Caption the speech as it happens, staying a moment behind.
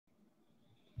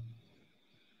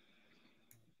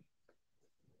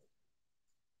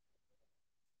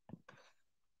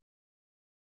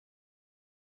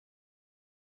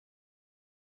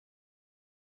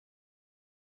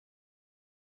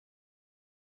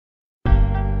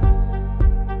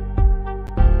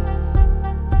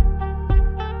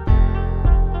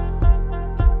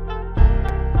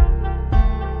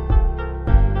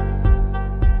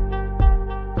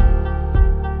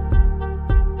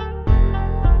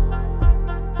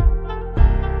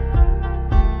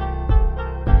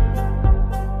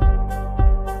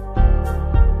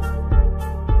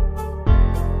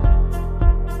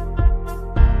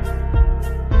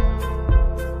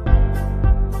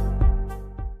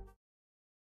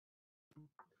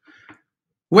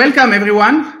Welcome,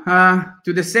 everyone,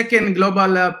 to the second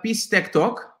Global Peace Tech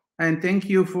Talk, and thank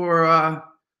you for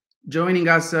joining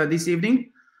us this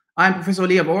evening. I'm Professor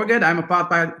Liav Orged. I'm a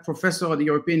part professor at the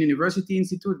European University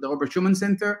Institute, the Robert Schuman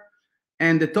Center,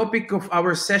 and the topic of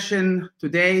our session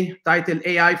today, titled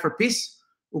AI for Peace,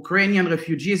 Ukrainian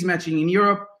Refugees Matching in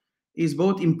Europe, is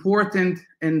both important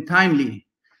and timely.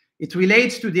 It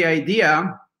relates to the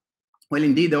idea, well,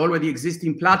 indeed, the already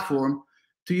existing platform,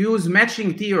 to use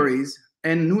matching theories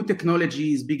and new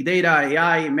technologies, big data,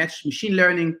 AI, machine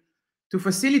learning, to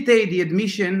facilitate the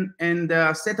admission and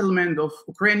settlement of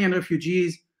Ukrainian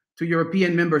refugees to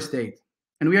European member states.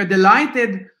 And we are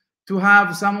delighted to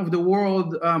have some of the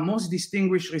world's most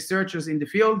distinguished researchers in the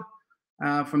field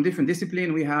from different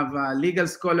disciplines. We have a legal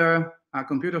scholar, a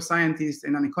computer scientist,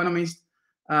 and an economist,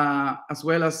 as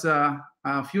well as a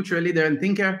future leader and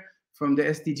thinker from the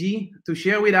SDG, to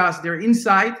share with us their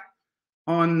insight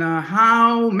on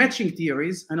how matching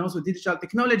theories and also digital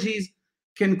technologies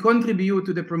can contribute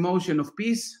to the promotion of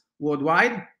peace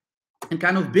worldwide and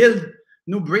kind of build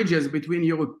new bridges between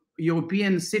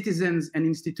European citizens and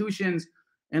institutions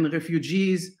and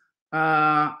refugees,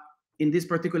 in this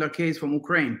particular case from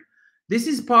Ukraine. This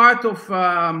is part of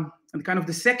kind of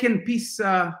the second peace,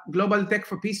 Global Tech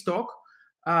for Peace talk,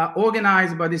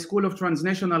 organized by the School of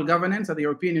Transnational Governance at the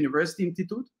European University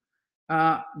Institute.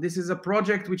 This is a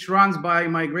project which runs by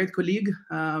my great colleague,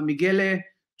 Michele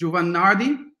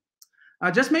Giovanardi.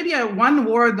 Just maybe one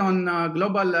word on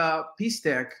Global Peace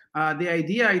Tech. The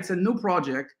idea, it's a new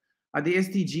project at the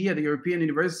SDG, at the European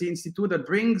University Institute, that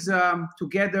brings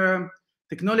together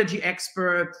technology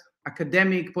experts,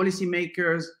 academic,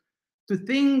 policymakers, to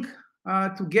think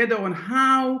together on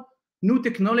how new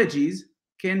technologies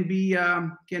can be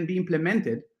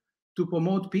implemented to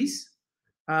promote peace.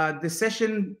 The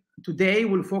session today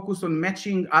will focus on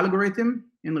matching algorithm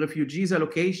in refugees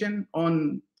allocation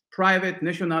on private,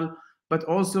 national, but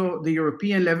also the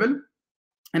European level.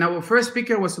 And our first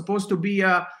speaker was supposed to be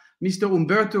Mr.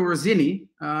 Umberto Rosini,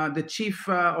 the chief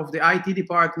of the IT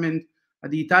department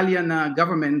at the Italian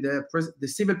government, the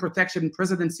civil protection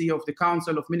presidency of the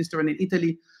Council of Ministers in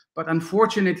Italy. But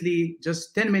unfortunately,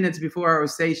 just 10 minutes before our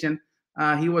session,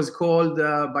 he was called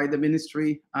by the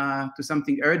ministry to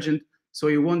something urgent, so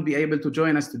he won't be able to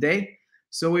join us today.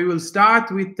 So we will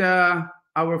start with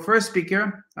our first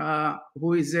speaker,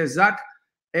 who is Zach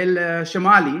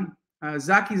El-Shamali.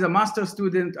 Zach is a master's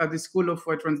student at the School of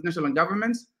Transnational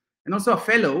Governments and also a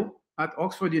fellow at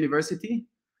Oxford University.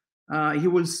 He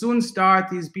will soon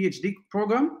start his PhD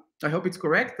program, I hope it's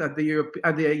correct, at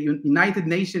the United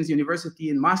Nations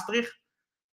University in Maastricht.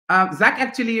 Zach,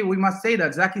 actually, we must say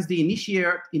that Zach is the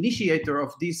initiator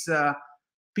of this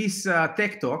Peace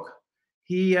Tech Talk.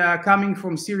 He, coming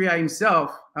from Syria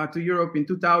himself to Europe in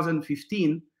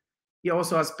 2015, he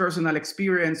also has personal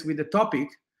experience with the topic.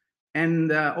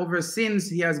 And ever since,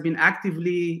 he has been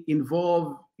actively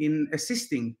involved in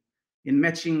assisting in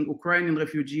matching Ukrainian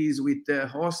refugees with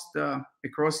hosts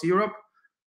across Europe.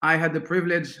 I had the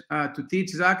privilege to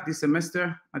teach Zach this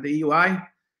semester at the EUI.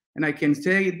 And I can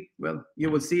say, well, you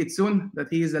will see it soon, that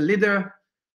he is a leader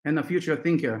and a future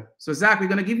thinker. So Zach, we're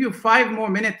going to give you 5 more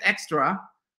minutes extra.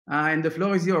 And the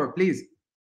floor is yours, please.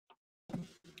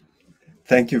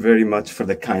 Thank you very much for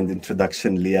the kind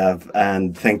introduction, Liav,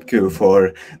 and thank you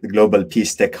for the Global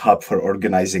Peace Tech Hub for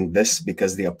organizing this,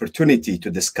 because the opportunity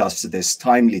to discuss this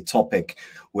timely topic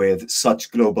with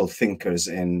such global thinkers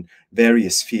in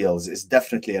various fields is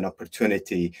definitely an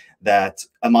opportunity that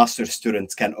a master's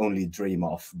student can only dream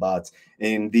of. But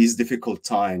in these difficult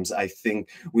times, I think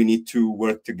we need to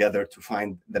work together to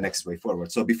find the next way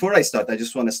forward. So before I start, I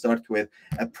just want to start with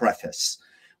a preface.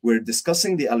 We're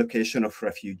discussing the allocation of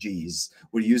refugees.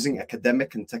 We're using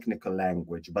academic and technical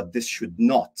language, but this should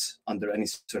not, under any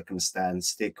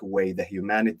circumstance, take away the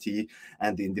humanity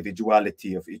and the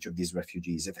individuality of each of these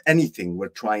refugees. If anything, we're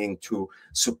trying to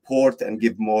support and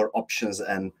give more options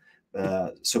and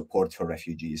support for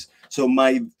refugees. So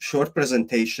my short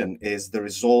presentation is the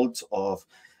result of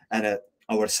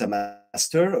our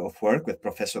semester of work with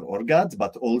Professor Orgad,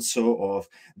 but also of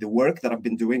the work that I've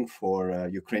been doing for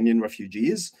Ukrainian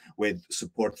refugees with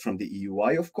support from the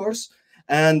EUI, of course,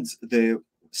 and the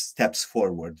steps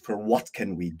forward for what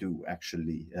can we do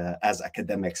actually as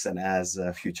academics and as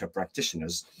future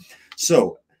practitioners.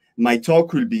 So my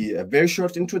talk will be a very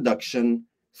short introduction,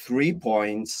 3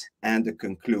 points, and a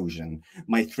conclusion.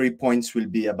 My 3 points will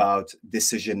be about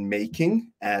decision-making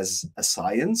as a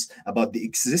science, about the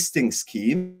existing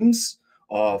schemes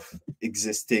of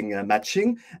existing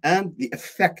matching, and the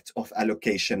effect of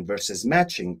allocation versus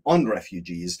matching on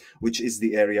refugees, which is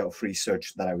the area of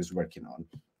research that I was working on.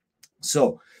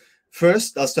 So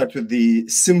First, I'll start with the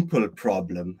simple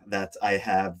problem that I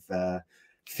have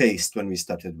faced when we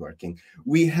started working.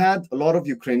 We had a lot of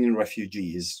Ukrainian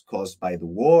refugees caused by the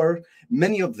war.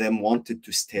 Many of them wanted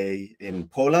to stay in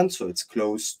Poland, so it's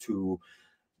close to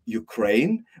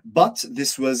Ukraine, but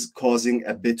this was causing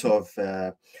a bit of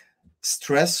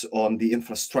stress on the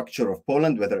infrastructure of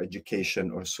Poland, whether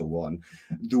education or so on.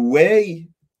 The way,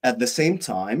 at the same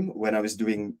time, when I was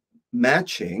doing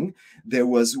matching, there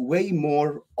was way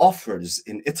more offers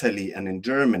in Italy and in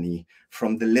Germany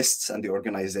from the lists and the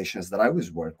organizations that I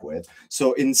was work with.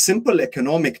 So in simple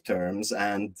economic terms,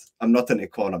 and I'm not an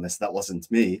economist, that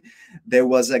wasn't me, there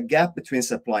was a gap between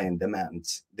supply and demand.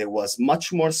 There was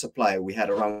much more supply. We had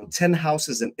around 10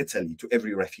 houses in Italy to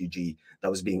every refugee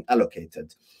that was being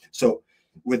allocated. So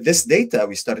with this data,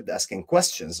 we started asking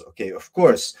questions. Okay, of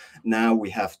course, now we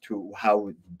have to,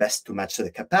 how best to match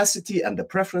the capacity and the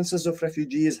preferences of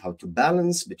refugees, how to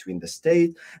balance between the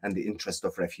state and the interest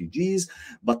of refugees.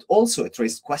 But also it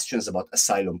raised questions about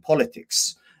asylum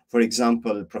politics. For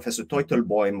example, Professor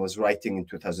Teutelboim was writing in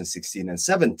 2016 and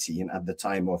 17 at the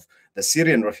time of the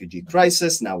Syrian refugee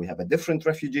crisis. Now we have a different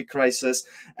refugee crisis,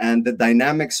 and the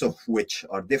dynamics of which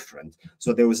are different.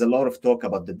 So there was a lot of talk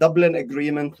about the Dublin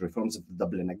Agreement, reforms of the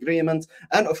Dublin Agreement,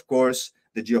 and of course,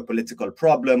 the geopolitical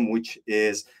problem, which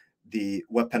is the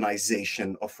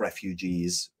weaponization of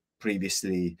refugees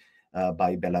previously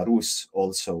by Belarus,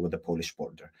 also with the Polish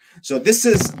border. So this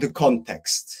is the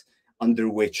context under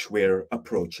which we're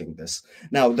approaching this.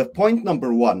 Now, the point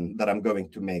number one that I'm going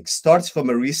to make starts from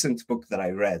a recent book that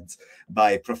I read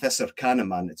by Professor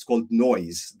Kahneman. It's called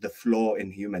Noise, the Flaw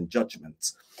in Human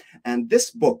Judgment. And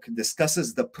this book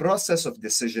discusses the process of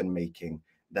decision-making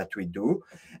that we do.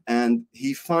 And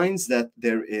he finds that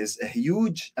there is a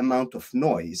huge amount of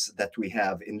noise that we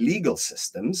have in legal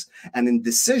systems and in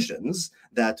decisions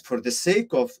that, for the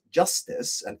sake of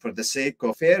justice and for the sake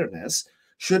of fairness,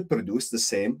 should produce the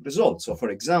same result. So,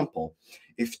 for example,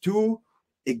 if two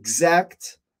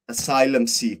exact asylum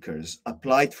seekers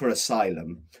applied for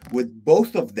asylum, would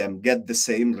both of them get the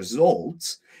same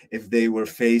results if they were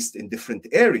faced in different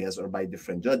areas or by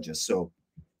different judges? So,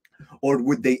 or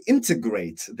would they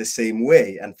integrate the same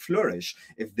way and flourish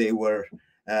if they were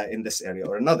in this area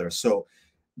or another? So,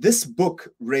 this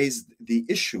book raised the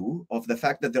issue of the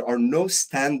fact that there are no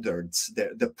standards,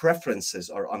 the preferences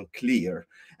are unclear.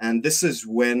 And this is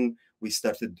when we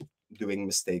started doing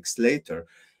mistakes later.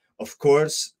 Of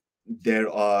course,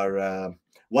 there are,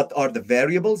 what are the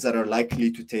variables that are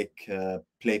likely to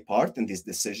play part in this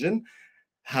decision?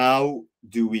 How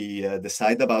do we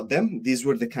decide about them? These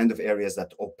were the kind of areas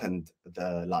that opened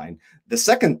the line. The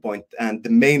second point, and the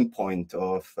main point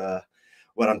of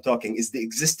what I'm talking, is the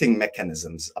existing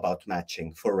mechanisms about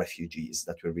matching for refugees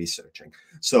that we're researching.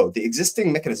 So the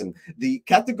existing mechanism, the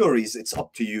categories, it's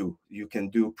up to you. You can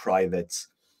do private,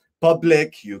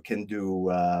 public, you can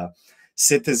do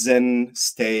citizen,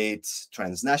 state,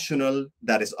 transnational,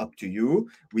 that is up to you.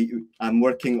 I'm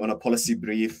working on a policy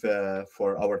brief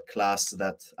for our class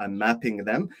that I'm mapping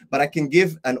them, but I can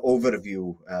give an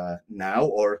overview now,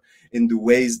 or in the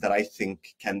ways that I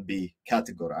think can be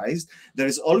categorized. There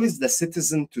is always the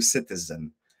citizen to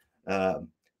citizen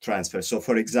transfer. So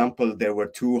for example, there were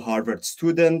two Harvard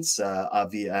students,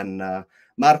 Avi and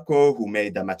Marco, who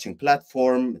made a matching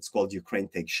platform. It's called Ukraine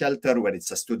Takes Shelter, where it's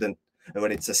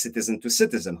a citizen to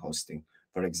citizen hosting,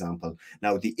 for example.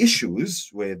 Now, the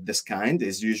issues with this kind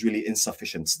is usually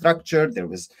insufficient structure. There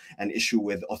was an issue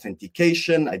with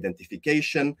authentication,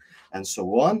 identification, and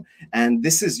so on. And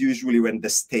this is usually when the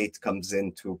state comes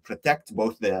in to protect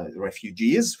both the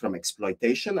refugees from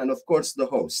exploitation and, of course, the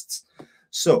hosts.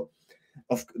 So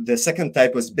the second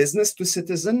type was business to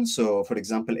citizen. So, for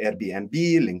example, Airbnb,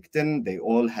 LinkedIn, they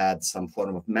all had some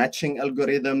form of matching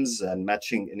algorithms and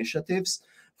matching initiatives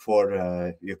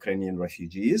for Ukrainian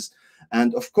refugees.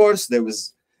 And of course, there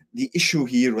was the issue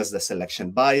here was the selection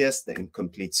bias, the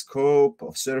incomplete scope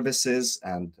of services,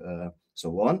 and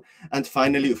so on. And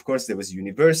finally, of course, there was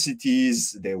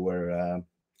universities, there were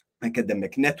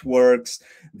academic networks,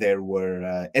 there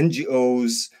were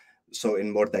NGOs, so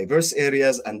in more diverse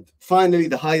areas. And finally,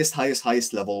 the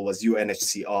highest level was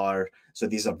UNHCR. So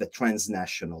these are the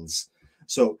transnationals.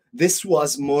 So this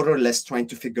was more or less trying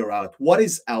to figure out what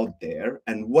is out there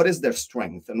and what is their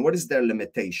strength and what is their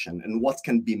limitation and what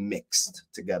can be mixed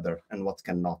together and what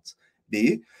cannot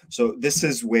be. So this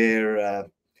is where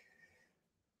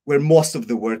most of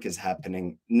the work is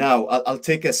happening. Now, I'll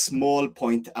take a small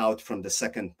point out from the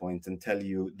second point and tell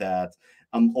you that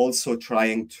I'm also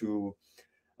trying to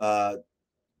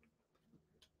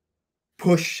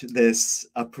push this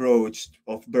approach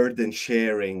of burden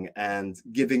sharing and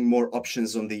giving more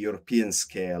options on the European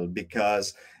scale,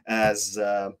 because as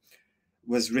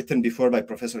was written before by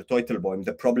Professor Teutelboim,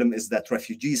 the problem is that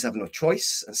refugees have no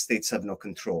choice and states have no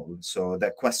control. So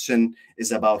the question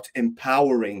is about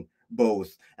empowering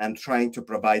both and trying to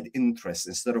provide interest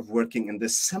instead of working in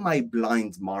this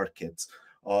semi-blind market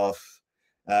of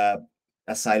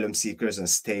asylum seekers and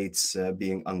states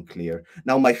being unclear.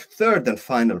 Now, my third and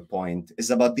final point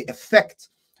is about the effect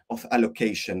of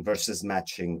allocation versus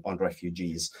matching on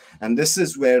refugees. And this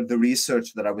is where the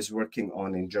research that I was working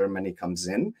on in Germany comes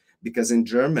in, because in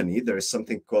Germany, there is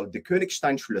something called the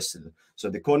Königstein-Schlüssel. So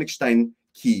the Königstein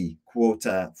key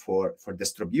quota for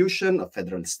distribution of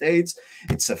federal states.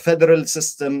 It's a federal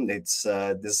system. It's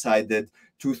decided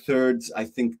 2/3, I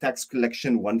think, tax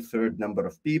collection, 1/3 number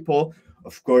of people.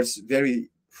 Of course,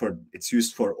 it's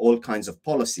used for all kinds of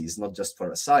policies, not just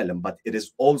for asylum, but it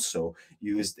is also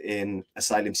used in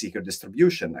asylum seeker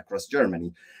distribution across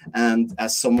Germany. And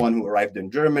as someone who arrived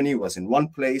in Germany, was in one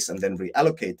place and then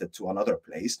reallocated to another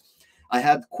place, I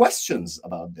had questions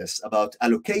about this, about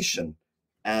allocation,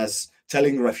 as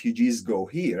telling refugees go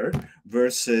here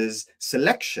versus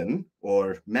selection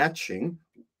or matching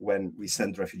when we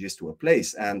send refugees to a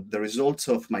place. And the results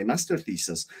of my master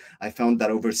thesis, I found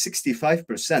that over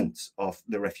 65% of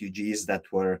the refugees that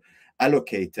were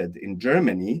allocated in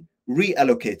Germany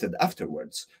reallocated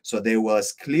afterwards. So there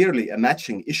was clearly a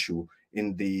matching issue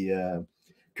in the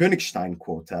Königstein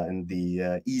quota and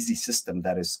the easy system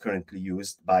that is currently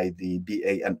used by the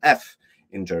BAMF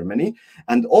in Germany.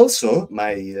 And also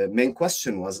my main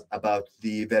question was about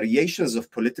the variations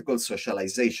of political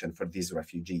socialization for these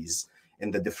refugees in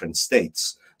the different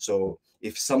states. So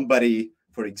if somebody,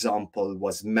 for example,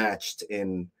 was matched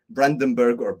in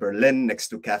Brandenburg or Berlin next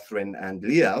to Catherine and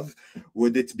Liev,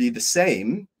 would it be the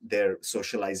same, their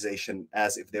socialization,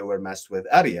 as if they were matched with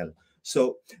Ariel?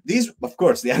 So these, of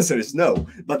course, the answer is no,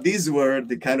 but these were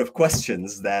the kind of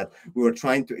questions that we were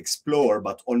trying to explore,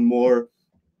 but on more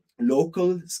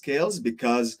local scales,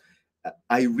 because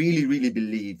I really, really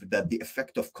believe that the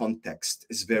effect of context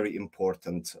is very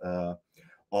important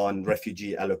on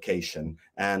refugee allocation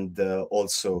and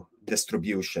also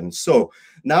distribution. So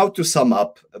now to sum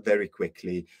up very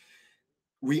quickly,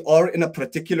 we are in a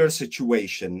particular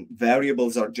situation.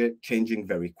 Variables are changing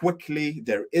very quickly.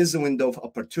 There is a window of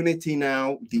opportunity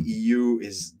now. The EU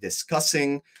is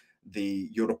discussing the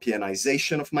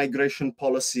Europeanization of migration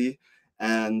policy.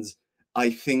 And I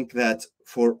think that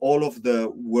for all of the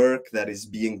work that is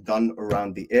being done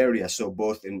around the area, so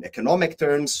both in economic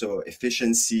terms, so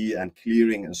efficiency and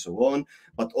clearing and so on,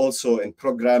 but also in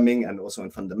programming and also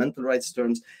in fundamental rights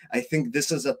terms, I think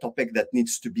this is a topic that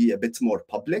needs to be a bit more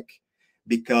public,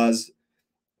 because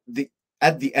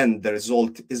at the end, the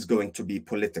result is going to be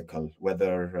political,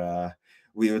 whether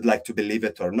we would like to believe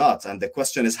it or not. And the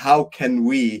question is, how can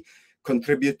we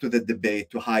contribute to the debate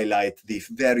to highlight the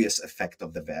various effects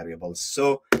of the variables?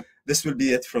 So this will be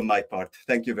it from my part.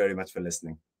 Thank you very much for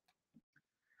listening.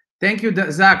 Thank you,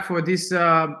 Zach, for this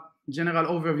general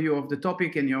overview of the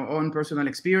topic and your own personal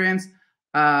experience.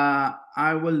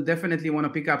 I will definitely want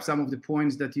to pick up some of the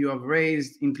points that you have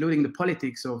raised, including the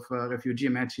politics of refugee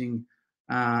matching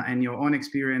and your own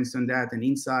experience on that and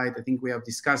insight. I think we have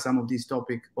discussed some of these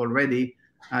topics already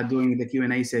during the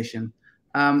Q&A session.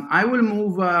 I will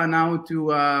move now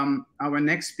to our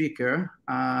next speaker,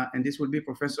 and this will be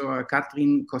Professor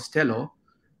Katrin Costello.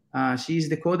 She is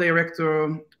the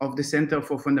co-director of the Center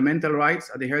for Fundamental Rights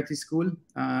at the Hertie School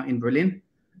in Berlin.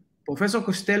 Professor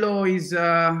Costello is,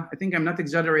 I think I'm not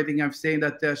exaggerating, I'm saying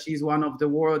that she's one of the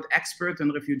world experts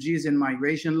on refugees and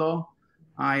migration law.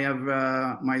 I have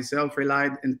myself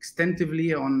relied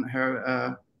extensively on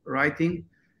her writing.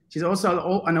 She's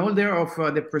also an holder of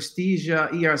the prestige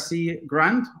ERC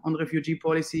grant on refugee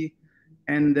policy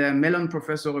and Mellon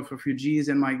Professor of Refugees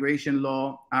and Migration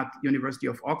Law at University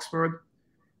of Oxford.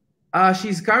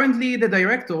 She's currently the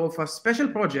director of a special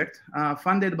project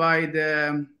funded by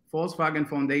the Volkswagen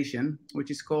Foundation,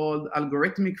 which is called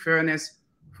Algorithmic Fairness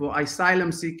for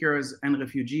Asylum Seekers and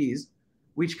Refugees,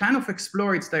 which kind of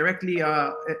directly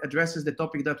addresses the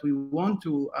topic that we want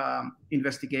to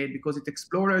investigate, because it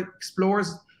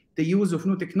explores the use of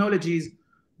new technologies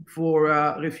for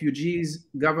refugees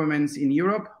governments in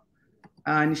Europe.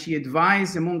 And she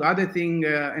advised, among other things,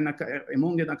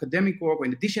 among academic work, or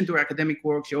in addition to her academic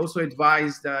work, she also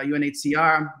advised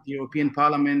UNHCR, the European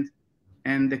Parliament,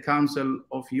 and the Council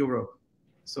of Europe.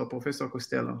 So Professor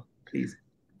Costello, please.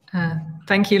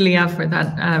 Thank you, Leah, for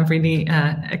that really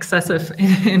excessive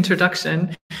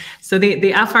introduction. So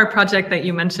the AFAR project that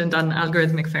you mentioned on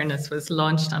algorithmic fairness was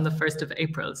launched on the 1st of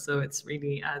April. So it's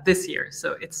really this year.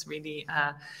 So it's really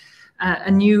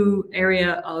a new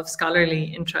area of scholarly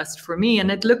interest for me. And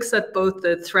it looks at both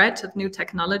the threat of new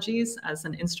technologies as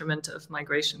an instrument of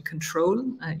migration control,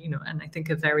 and I think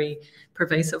a very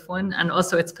pervasive one, and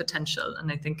also its potential.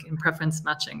 And I think in preference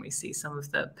matching, we see some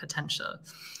of the potential.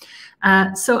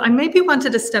 So I maybe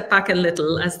wanted to step back a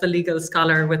little as the legal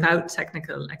scholar without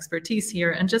technical expertise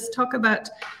here and just talk about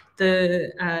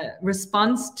the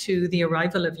response to the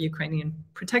arrival of Ukrainian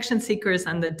protection seekers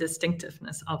and the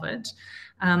distinctiveness of it.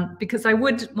 Because I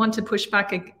would want to push back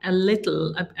a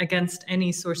little against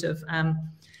any sort of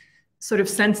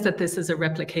sense that this is a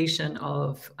replication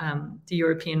of the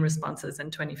European responses in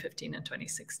 2015 and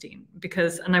 2016.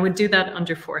 And I would do that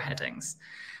under 4 headings.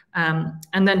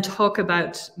 And then talk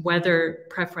about whether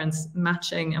preference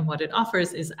matching and what it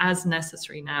offers is as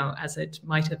necessary now as it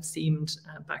might have seemed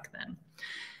back then.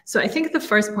 So I think the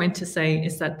first point to say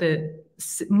is that the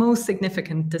most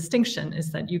significant distinction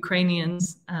is that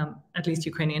Ukrainians, at least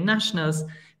Ukrainian nationals,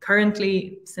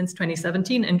 currently since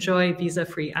 2017 enjoy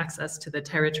visa-free access to the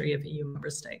territory of EU member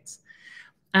states.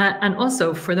 And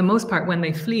also, for the most part, when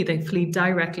they flee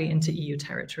directly into EU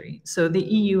territory. So the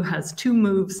EU has 2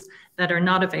 moves that are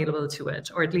not available to it,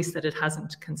 or at least that it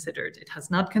hasn't considered. It has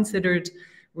not considered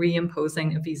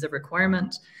reimposing a visa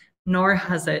requirement, nor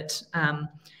has it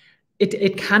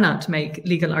it cannot make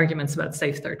legal arguments about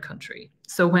safe third country.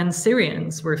 So when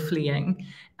Syrians were fleeing,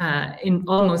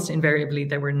 almost invariably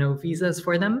there were no visas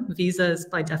for them. Visas,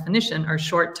 by definition, are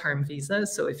short-term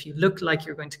visas. So if you look like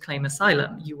you're going to claim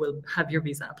asylum, you will have your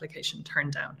visa application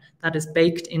turned down. That is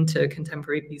baked into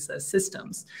contemporary visa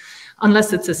systems,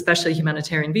 unless it's a special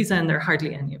humanitarian visa, and there are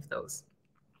hardly any of those.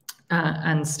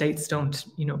 And states don't,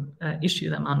 issue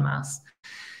them en masse.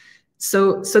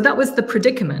 So that was the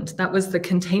predicament. That was the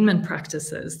containment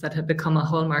practices that had become a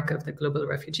hallmark of the global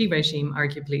refugee regime,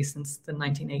 arguably since the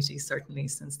 1980s, certainly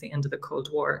since the end of the Cold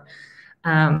War,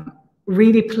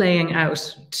 really playing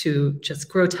out to just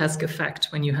grotesque effect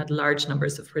when you had large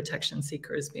numbers of protection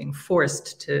seekers being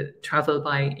forced to travel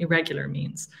by irregular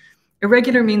means.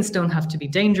 Irregular means don't have to be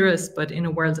dangerous, but in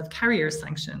a world of carrier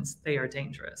sanctions, they are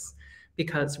dangerous,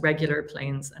 because regular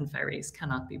planes and ferries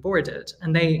cannot be boarded.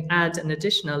 And they add an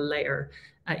additional layer,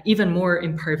 even more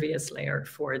impervious layer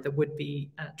for the would-be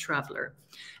traveler.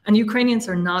 And Ukrainians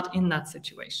are not in that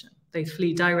situation. They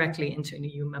flee directly into an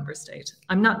EU member state.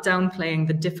 I'm not downplaying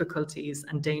the difficulties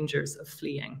and dangers of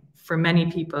fleeing. For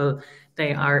many people,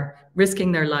 they are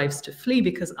risking their lives to flee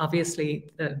because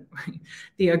obviously the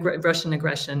Russian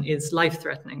aggression is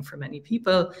life-threatening for many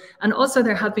people. And also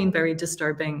there have been very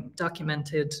disturbing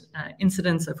documented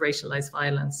incidents of racialized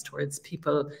violence towards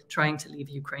people trying to leave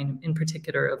Ukraine, in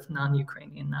particular of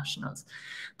non-Ukrainian nationals.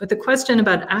 But the question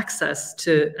about access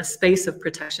to a space of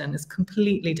protection is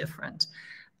completely different.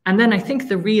 And then I think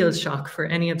the real shock for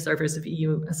any observers of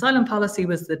EU asylum policy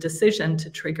was the decision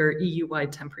to trigger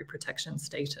EU-wide temporary protection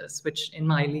status, which in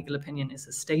my legal opinion is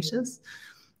a status.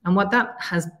 And what that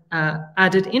has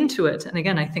added into it, and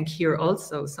again, I think here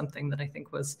also something that I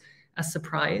think was a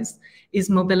surprise, is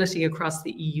mobility across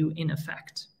the EU in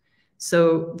effect.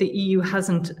 So the EU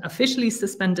hasn't officially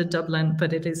suspended Dublin,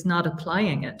 but it is not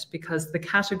applying it because the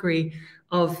category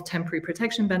of temporary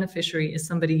protection beneficiary is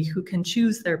somebody who can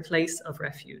choose their place of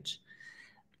refuge.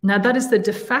 Now, that is the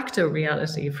de facto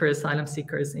reality for asylum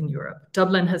seekers in Europe.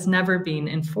 Dublin has never been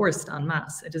enforced en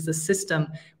masse. It is a system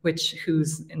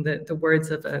whose, in the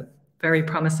words of a very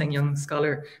promising young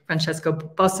scholar, Francesco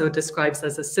Bosso, describes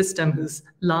as a system whose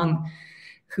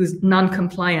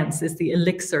non-compliance is the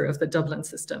elixir of the Dublin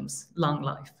system's long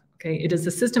life. Okay? It is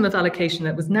a system of allocation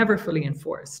that was never fully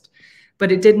enforced,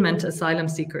 but it did mean asylum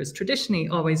seekers traditionally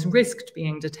always risked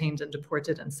being detained and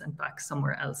deported and sent back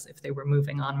somewhere else if they were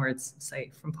moving onwards,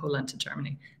 say, from Poland to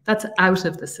Germany. That's out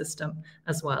of the system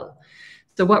as well.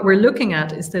 So what we're looking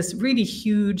at is this really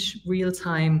huge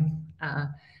real-time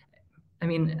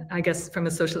I guess from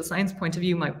a social science point of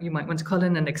view, you might want to call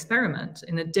it an experiment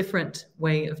in a different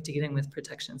way of dealing with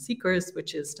protection seekers,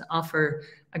 which is to offer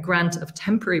a grant of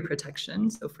temporary protection,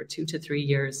 so for 2 to 3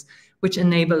 years, which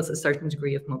enables a certain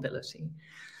degree of mobility.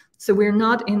 So we're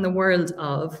not in the world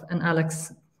of, and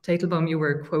Alex Teitelbaum, you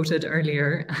were quoted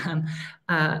earlier,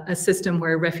 a system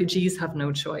where refugees have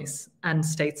no choice and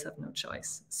states have no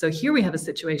choice. So here we have a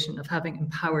situation of having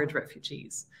empowered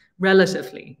refugees,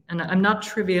 relatively, and I'm not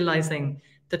trivializing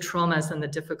the traumas and the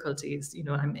difficulties. You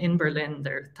know, I'm in Berlin,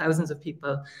 there are thousands of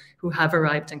people who have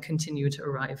arrived and continue to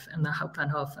arrive in the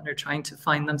Hauptbahnhof and are trying to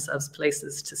find themselves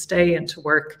places to stay and to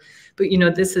work. But, you know,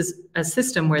 this is a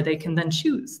system where they can then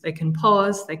choose. They can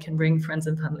pause, they can bring friends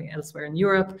and family elsewhere in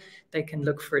Europe, they can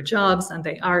look for jobs, and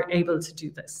they are able to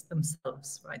do this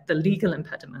themselves, right? The legal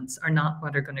impediments are not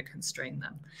what are going to constrain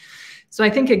them. So I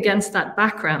think against that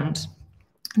background,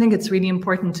 I think it's really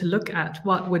important to look at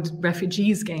what would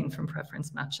refugees gain from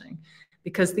preference matching,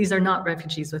 because these are not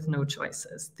refugees with no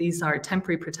choices. These are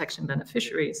temporary protection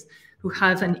beneficiaries who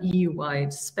have an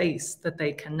EU-wide space that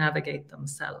they can navigate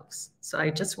themselves. So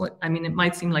I mean, it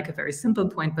might seem like a very simple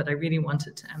point, but I really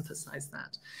wanted to emphasize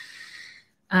that.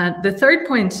 The third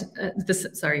point,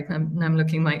 sorry, I'm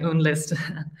looking at my own list.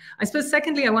 I suppose,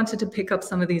 secondly, I wanted to pick up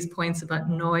some of these points about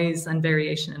noise and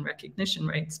variation in recognition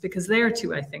rates, because there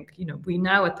too, I think, you know, we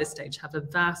now at this stage have a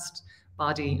vast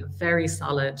body of very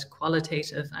solid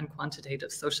qualitative and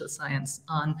quantitative social science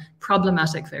on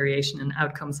problematic variation in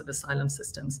outcomes of asylum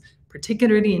systems,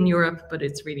 particularly in Europe, but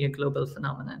it's really a global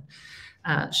phenomenon.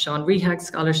 Sean Rehag's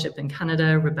scholarship in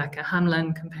Canada, Rebecca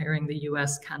Hamlin comparing the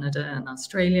US, Canada, and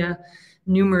Australia,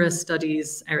 numerous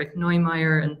studies, Eric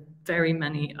Neumeier, and very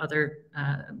many other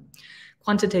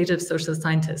quantitative social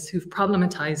scientists who've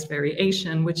problematized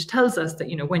variation, which tells us that,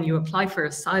 you know, when you apply for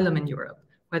asylum in Europe,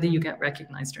 whether you get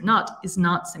recognized or not is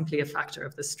not simply a factor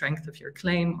of the strength of your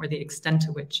claim or the extent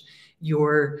to which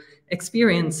your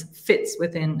experience fits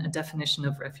within a definition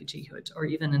of refugeehood or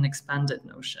even an expanded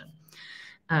notion.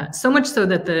 So much so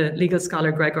that the legal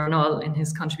scholar Greg Ornall, in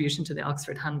his contribution to the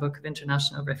Oxford Handbook of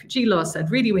International Refugee Law, said,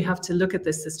 really, we have to look at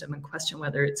this system and question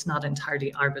whether it's not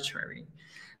entirely arbitrary.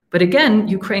 But again,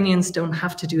 Ukrainians don't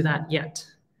have to do that yet.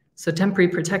 So temporary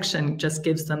protection just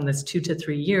gives them this 2 to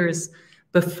 3 years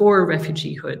before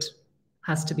refugeehood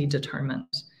has to be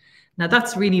determined. Now,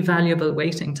 that's really valuable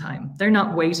waiting time. They're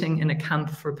not waiting in a camp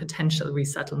for potential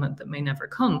resettlement that may never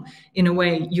come. In a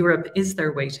way, Europe is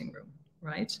their waiting room,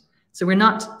 right? So we're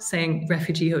not saying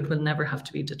refugeehood will never have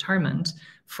to be determined.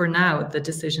 For now, the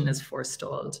decision is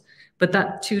forestalled. But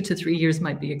that 2 to 3 years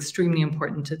might be extremely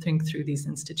important to think through these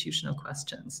institutional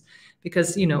questions.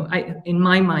 Because, you know, in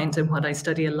my mind, and what I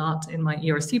study a lot in my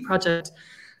ERC project,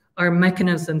 are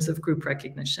mechanisms of group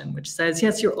recognition, which says,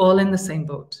 yes, you're all in the same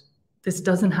boat. This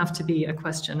doesn't have to be a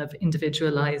question of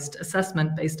individualized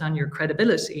assessment based on your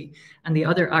credibility and the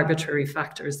other arbitrary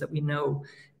factors that we know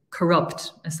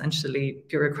corrupt, essentially,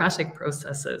 bureaucratic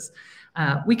processes.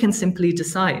 We can simply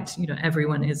decide, you know,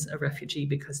 everyone is a refugee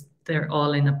because they're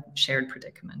all in a shared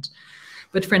predicament.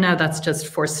 But for now, that's just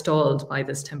forestalled by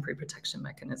this temporary protection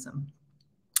mechanism.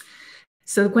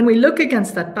 So when we look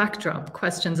against that backdrop,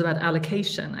 questions about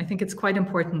allocation, I think it's quite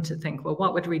important to think, well,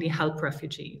 what would really help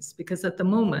refugees? Because at the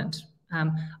moment,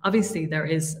 obviously there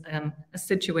is a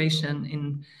situation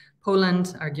in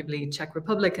Poland, arguably Czech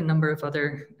Republic, a number of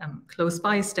other close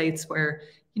by states where,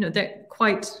 you know, they're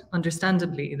quite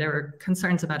understandably, there are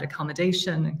concerns about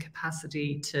accommodation and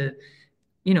capacity to,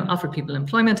 you know, offer people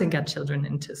employment and get children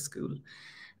into school.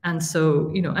 And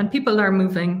so, you know, and people are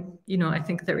moving, you know, I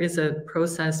think there is a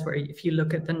process where if you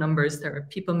look at the numbers, there are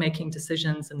people making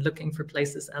decisions and looking for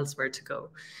places elsewhere to go.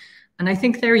 And I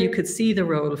think there you could see the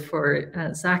role for,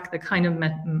 Zach, the kind of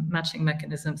matching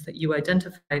mechanisms that you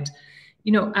identified,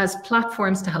 you know, as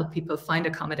platforms to help people find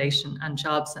accommodation and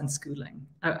jobs and schooling.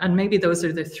 And maybe those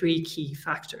are the 3 key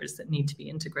factors that need to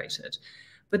be integrated.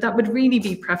 But that would really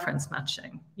be preference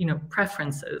matching, you know,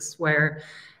 preferences where,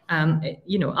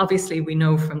 you know, obviously we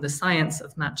know from the science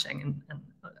of matching, and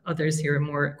others here are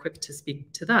more equipped to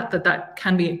speak to that, that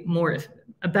can be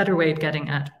a better way of getting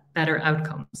at better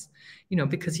outcomes, you know,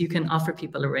 because you can offer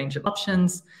people a range of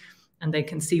options and they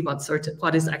can see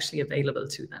what is actually available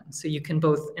to them. So you can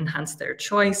both enhance their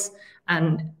choice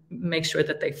and make sure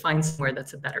that they find somewhere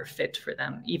that's a better fit for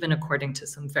them, even according to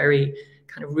some very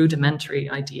kind of rudimentary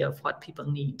idea of what people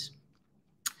need.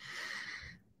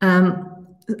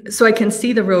 So I can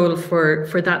see the role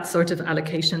for that sort of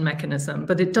allocation mechanism,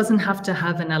 but it doesn't have to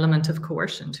have an element of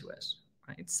coercion to it,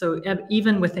 right? So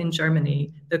even within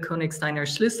Germany, the Konig-Steiner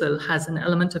Schlüssel has an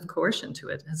element of coercion to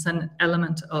it, has an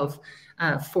element of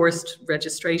forced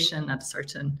registration at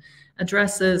certain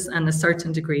addresses and a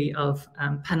certain degree of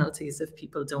penalties if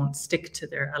people don't stick to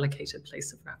their allocated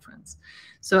place of reference.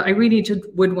 So I really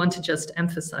would want to just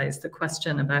emphasize the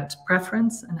question about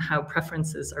preference and how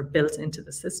preferences are built into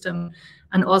the system,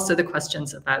 and also the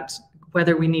questions about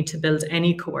whether we need to build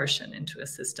any coercion into a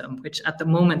system, which at the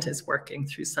moment is working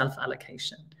through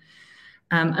self-allocation.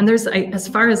 And there's, as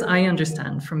far as I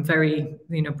understand from very,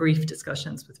 you know, brief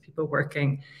discussions with people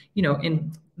working, you know,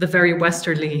 in the very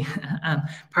westerly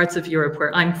parts of Europe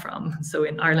where I'm from, so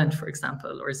in Ireland, for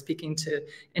example, or speaking to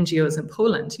NGOs in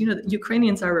Poland, you know,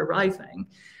 Ukrainians are arriving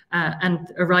and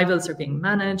arrivals are being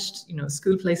managed, you know,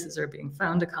 school places are being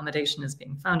found, accommodation is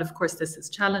being found. Of course, this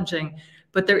is challenging,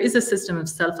 but there is a system of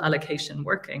self-allocation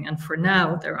working. And for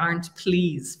now, there aren't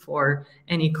pleas for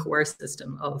any coerced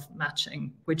system of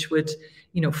matching, which would,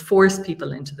 you know, force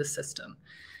people into the system.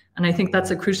 And I think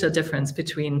that's a crucial difference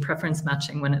between preference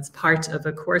matching when it's part of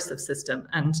a coercive system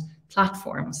and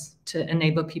platforms to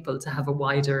enable people to have a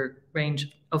wider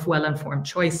range of well-informed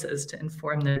choices to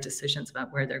inform their decisions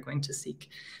about where they're going to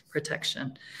seek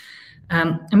protection.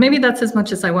 And maybe that's as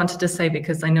much as I wanted to say,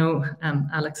 because I know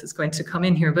Alex is going to come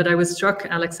in here, but I was struck,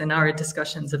 Alex, in our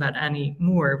discussions about Annie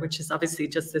Moore, which is obviously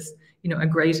just this, you know, a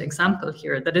great example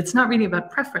here, that it's not really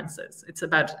about preferences, it's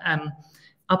about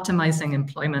optimizing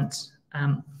employment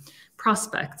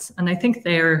prospects. And I think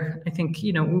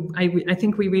you know, I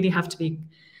think we really have to be,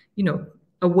 you know,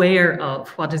 aware of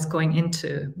what is going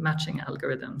into matching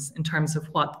algorithms in terms of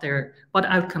what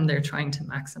outcome they're trying to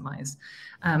maximize.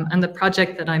 And the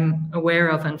project that I'm aware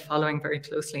of and following very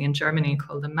closely in Germany,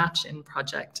 called the Match-In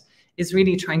Project, is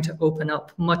really trying to open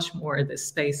up much more this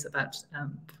space about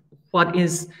what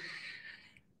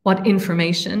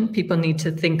information people need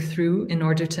to think through in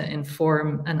order to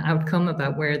inform an outcome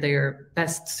about where they are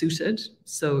best suited.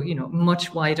 So, you know,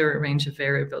 much wider range of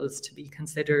variables to be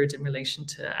considered in relation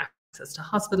to access to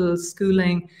hospitals,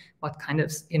 schooling, what kind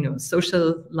of, you know,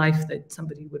 social life that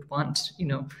somebody would want, you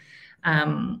know,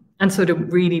 and sort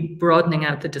of really broadening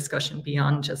out the discussion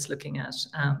beyond just looking at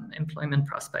employment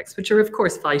prospects, which are of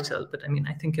course vital, but I mean,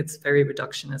 I think it's very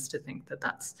reductionist to think that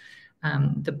that's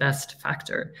the best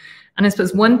factor. And I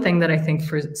suppose one thing that I think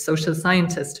for social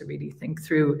scientists to really think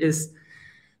through is,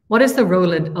 what is the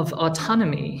role of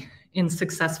autonomy in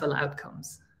successful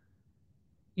outcomes?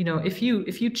 You know, if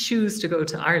you choose to go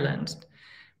to Ireland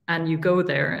and you go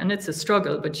there and it's a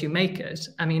struggle, but you make it,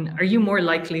 I mean, are you more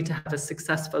likely to have a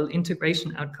successful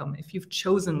integration outcome if you've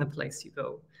chosen the place you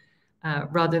go,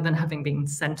 rather than having been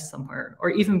sent somewhere or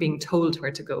even being told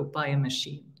where to go by a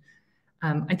machine?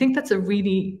 I think that's a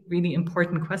really, really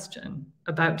important question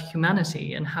about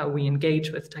humanity and how we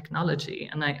engage with technology.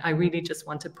 And I really just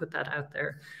want to put that out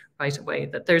there right away,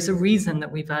 that there's a reason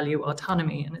that we value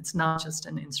autonomy, and it's not just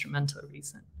an instrumental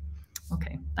reason.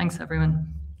 Okay, thanks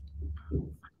everyone.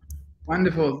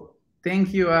 Wonderful.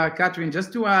 Thank you, Catherine.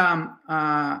 Just to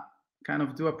kind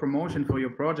of do a promotion for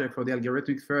your project for the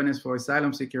algorithmic fairness for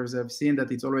asylum seekers, I've seen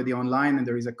that it's already online and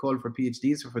there is a call for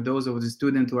PhDs. So for those of the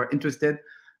students who are interested,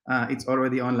 it's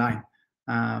already online.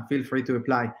 Feel free to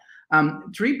apply.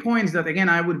 3 points that, again,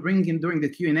 I would bring in during the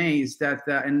Q&A is that,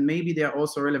 and maybe they are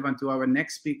also relevant to our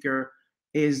next speaker,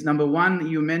 is number one,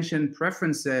 you mentioned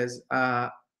preferences.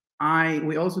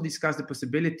 We also discussed the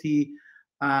possibility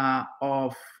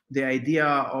of the idea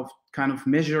of kind of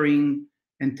measuring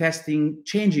and testing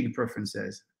changing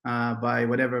preferences by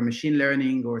whatever machine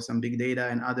learning or some big data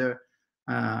and other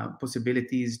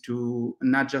possibilities, to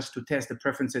not just to test the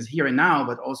preferences here and now,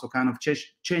 but also kind of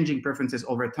changing preferences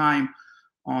over time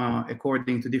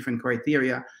according to different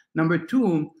criteria. Number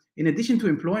two, in addition to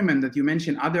employment that you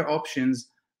mentioned, other options,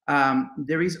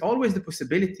 there is always the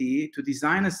possibility to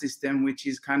design a system which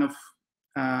is kind of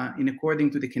in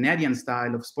according to the Canadian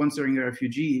style of sponsoring a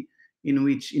refugee, in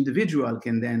which individual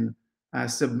can then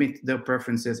submit their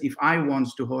preferences. If I want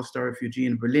to host a refugee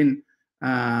in Berlin,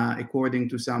 according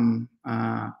to some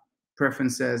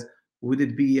preferences, would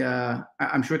it be,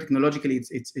 I'm sure technologically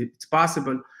it's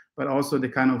possible, but also the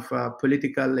kind of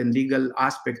political and legal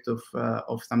aspect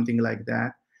of something like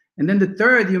that. And then the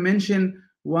third, you mentioned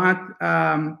what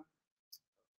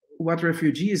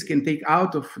refugees can take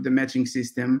out of the matching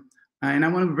system. And I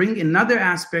want to bring another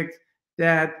aspect,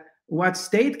 that what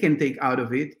state can take out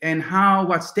of it, and how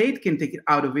what state can take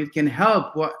out of it can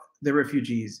help the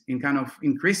refugees in kind of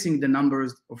increasing the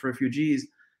numbers of refugees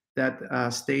that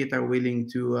states are willing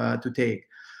to take.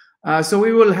 So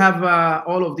we will have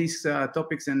all of these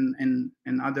topics and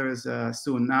others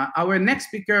soon. Our next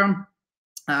speaker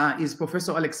is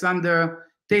Professor Alexander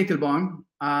Teitelbaum,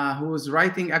 whose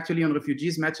writing actually on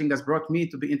refugees matching has brought me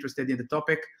to be interested in the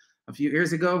topic a few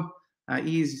years ago.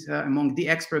 He's among the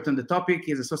experts on the topic.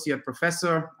 He's associate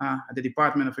professor at the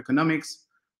Department of Economics,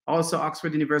 also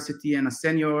Oxford University, and a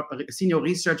senior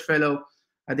research fellow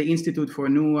at the Institute for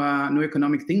New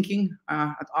Economic Thinking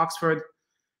at Oxford.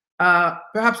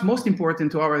 Perhaps most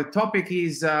important to our topic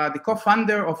is the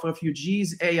co-founder of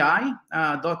Refugees AI,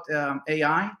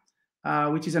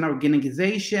 which is an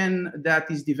organization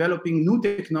that is developing new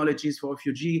technologies for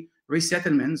refugee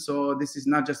resettlement. So this is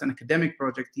not just an academic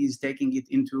project. He's taking it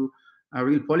into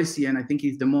real policy. And I think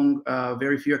he's among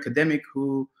very few academics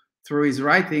who, through his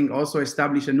writing, also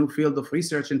established a new field of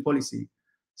research and policy.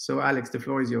 So Alex, the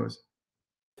floor is yours.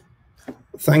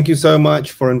 Thank you so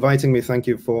much for inviting me. Thank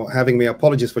you for having me.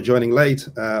 Apologies for joining late.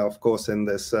 Of course, in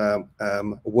this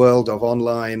world of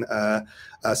online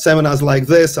seminars like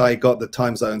this, I got the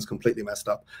time zones completely messed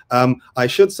up. I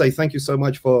should say thank you so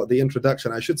much for the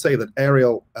introduction. I should say that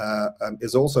Ariel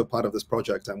is also part of this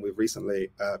project, and we've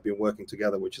recently been working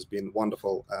together, which has been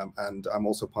wonderful. And I'm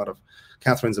also part of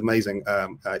Catherine's amazing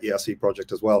ERC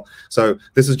project as well. So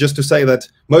this is just to say that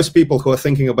most people who are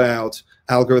thinking about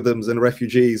algorithms and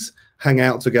refugees hang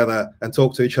out together and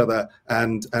talk to each other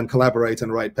and collaborate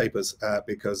and write papers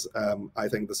because I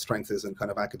think the strength is in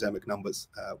kind of academic numbers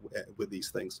with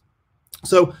these things.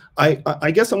 So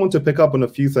I guess I want to pick up on a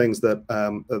few things that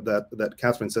that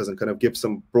Catherine says and kind of give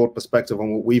some broad perspective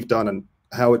on what we've done and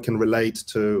how it can relate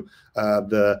to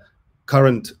the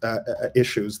current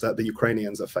issues that the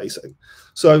Ukrainians are facing.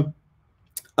 So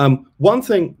one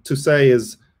thing to say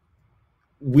is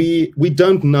we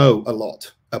don't know a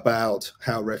lot about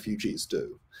how refugees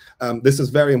do. This is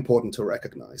very important to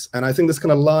recognize. And I think this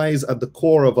kind of lies at the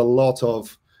core of a lot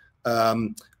of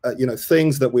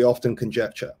things that we often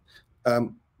conjecture.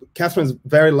 Catherine's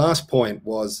very last point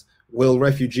was, will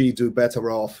refugees do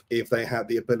better off if they had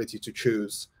the ability to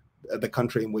choose the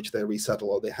country in which they resettle,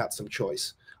 or they had some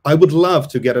choice? I would love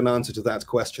to get an answer to that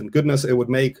question. Goodness, it would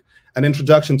make an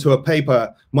introduction to a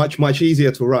paper much, much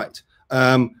easier to write.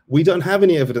 We don't have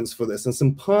any evidence for this, and it's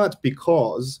in part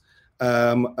because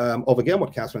of, again,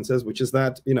 what Catherine says, which is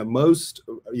that most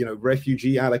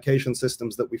refugee allocation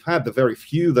systems that we've had, the very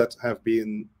few that have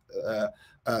been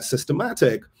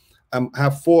systematic,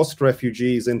 have forced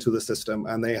refugees into the system,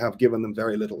 and they have given them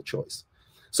very little choice.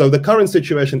 So the current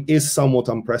situation is somewhat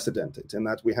unprecedented in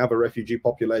that we have a refugee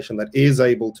population that is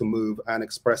able to move and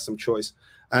express some choice.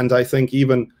 And I think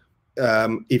even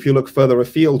if you look further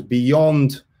afield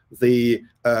beyond the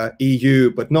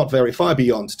EU, but not very far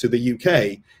beyond, to the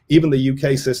UK, even the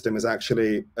UK system is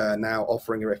actually now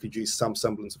offering refugees some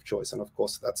semblance of choice. And of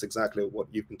course, that's exactly what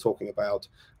you've been talking about.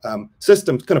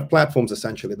 Systems, kind of platforms,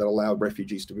 essentially, that allow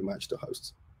refugees to be matched to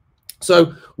hosts.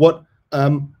 So what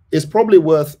is probably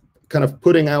worth kind of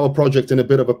putting our project in a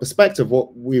bit of a perspective,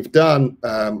 what we've done,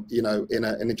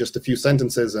 in just a few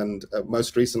sentences, and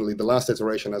most recently, the last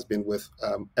iteration has been with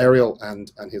Ariel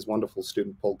and his wonderful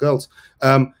student, Paul Gertz,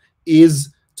 is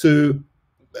to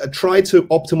try to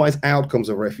optimize outcomes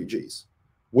of refugees,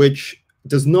 which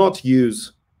does not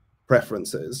use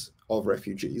preferences of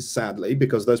refugees, sadly,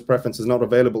 because those preferences are not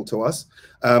available to us.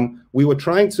 We are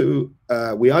trying to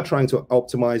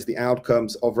optimize the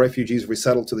outcomes of refugees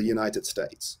resettled to the United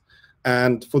States.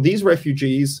 And for these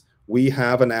refugees, we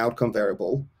have an outcome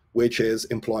variable, which is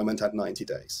employment at 90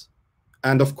 days.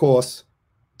 And of course,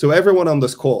 to everyone on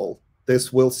this call,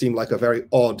 this will seem like a very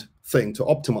odd thing to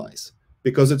optimize,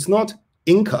 because it's not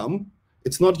income,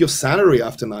 it's not your salary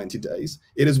after 90 days,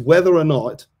 it is whether or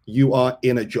not you are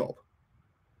in a job.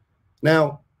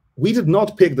 Now, we did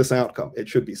not pick this outcome, it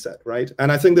should be said, right?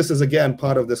 And I think this is, again,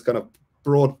 part of this kind of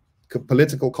broad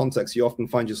political context you often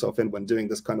find yourself in when doing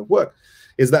this kind of work,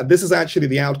 is that this is actually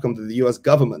the outcome that the US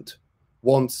government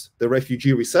wants the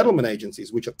refugee resettlement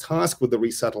agencies, which are tasked with the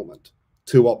resettlement,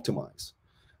 to optimize.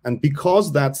 And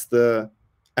because that's the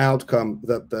outcome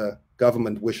that the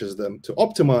government wishes them to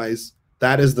optimize,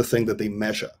 that is the thing that they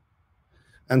measure.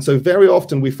 And so very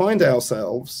often we find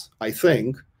ourselves, I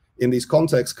think, in these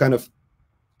contexts, kind of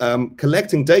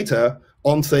collecting data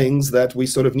on things that we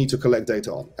sort of need to collect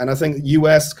data on. And I think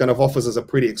US kind of offers us a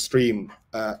pretty extreme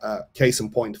case in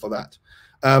point for that.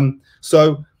 I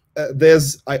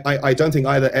don't think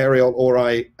either Ariel or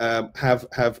I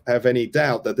have any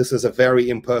doubt that this is a very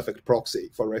imperfect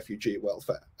proxy for refugee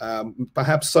welfare.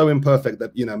 Perhaps so imperfect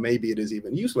that maybe it is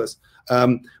even useless.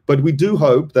 But we do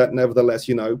hope that nevertheless,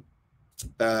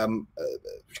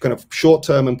 kind of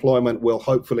short-term employment will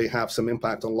hopefully have some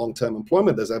impact on long-term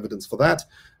employment. There's evidence for that.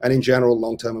 And in general,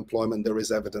 long-term employment, there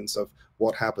is evidence of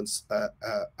what happens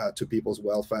to people's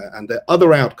welfare and their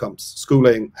other outcomes,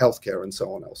 schooling, healthcare, and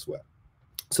so on elsewhere.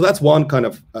 So that's one kind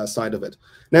of side of it.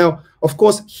 Now, of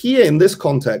course, here in this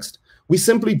context, we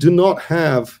simply do not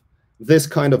have this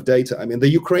kind of data. I mean, the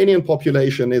Ukrainian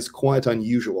population is quite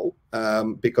unusual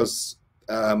because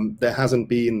there hasn't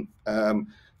been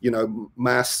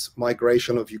mass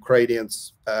migration of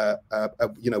Ukrainians,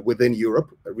 within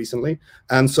Europe recently.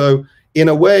 And so in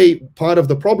a way, part of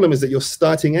the problem is that you're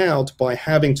starting out by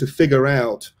having to figure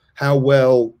out how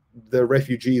well the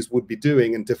refugees would be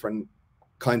doing in different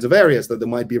kinds of areas that they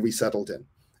might be resettled in.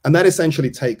 And that essentially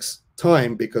takes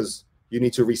time because you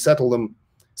need to resettle them,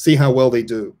 see how well they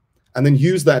do, and then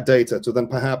use that data to then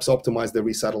perhaps optimize the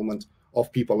resettlement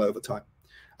of people over time.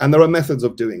 And there are methods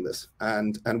of doing this.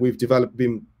 And we've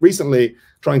been recently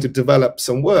trying to develop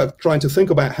some work, trying to think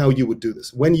about how you would do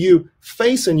this. When you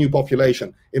face a new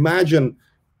population, imagine,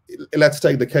 let's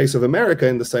take the case of America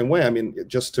in the same way. I mean,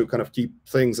 just to kind of keep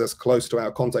things as close to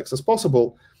our context as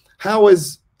possible, how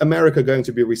is America going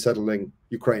to be resettling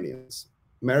Ukrainians?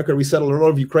 America resettled a lot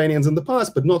of Ukrainians in the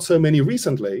past, but not so many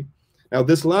recently. Now,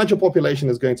 this larger population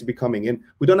is going to be coming in.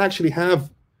 We don't actually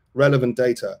have relevant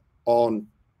data on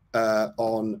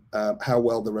how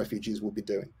well the refugees will be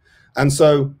doing. And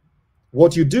so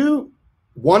what you do,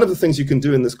 one of the things you can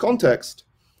do in this context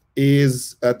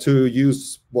is to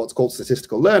use what's called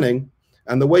statistical learning.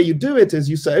 And the way you do it is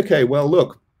you say, okay, well,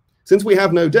 look, since we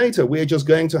have no data, we're just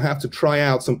going to have to try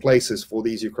out some places for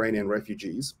these Ukrainian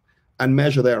refugees and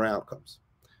measure their outcomes.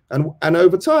 And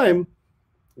over time,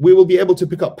 we will be able to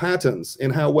pick up patterns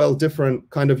in how well different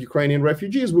kind of Ukrainian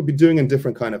refugees will be doing in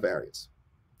different kind of areas.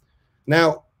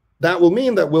 Now, that will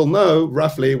mean that we'll know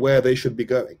roughly where they should be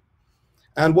going.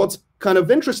 And what's kind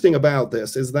of interesting about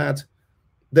this is that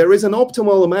there is an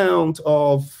optimal amount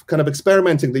of kind of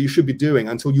experimenting that you should be doing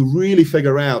until you really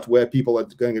figure out where people are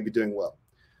going to be doing well.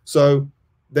 So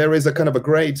there is a kind of a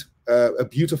great, a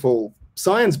beautiful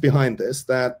science behind this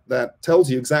that tells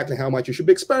you exactly how much you should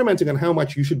be experimenting and how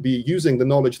much you should be using the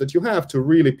knowledge that you have to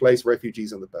really place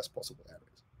refugees in the best possible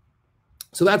areas.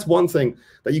 So that's one thing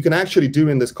that you can actually do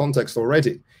in this context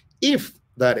already, if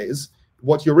that is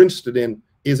what you're interested in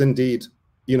is indeed,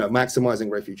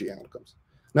 maximizing refugee outcomes.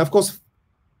 Now, of course,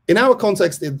 in our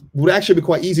context, it would actually be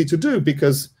quite easy to do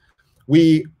because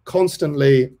we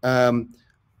constantly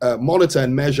monitor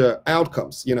and measure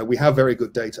outcomes. We have very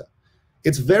good data.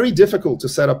 It's very difficult to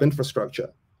set up infrastructure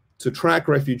to track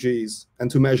refugees and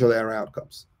to measure their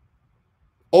outcomes.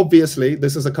 Obviously,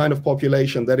 this is a kind of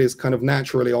population that is kind of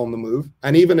naturally on the move.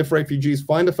 And even if refugees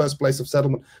find a first place of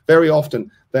settlement, very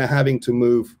often they're having to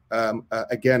move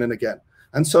again and again.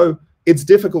 And so it's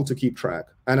difficult to keep track.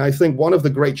 And I think one of the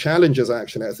great challenges,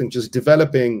 actually, I think just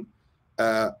developing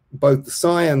both the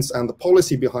science and the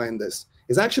policy behind this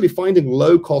is actually finding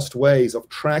low-cost ways of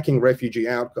tracking refugee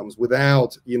outcomes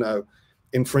without,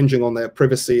 infringing on their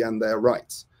privacy and their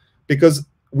rights. Because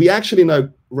we actually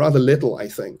know rather little, I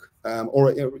think,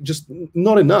 or just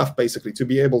not enough, basically, to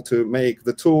be able to make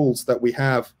the tools that we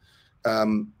have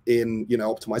in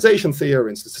optimization theory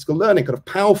and statistical learning kind of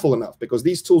powerful enough, because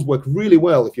these tools work really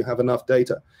well if you have enough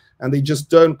data, and they just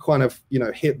don't kind of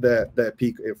hit their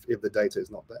peak if the data is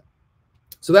not there.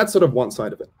 So that's sort of one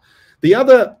side of it. The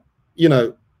other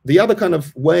kind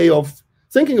of way of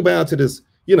thinking about it is,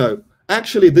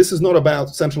 actually, this is not about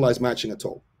centralized matching at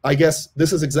all. I guess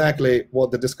this is exactly what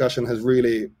the discussion has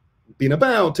really been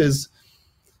about, is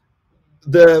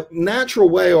the natural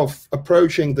way of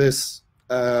approaching this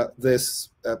kind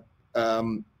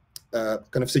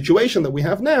of situation that we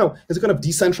have now is a kind of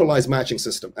decentralized matching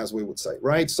system, as we would say,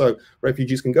 right? So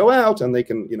refugees can go out and they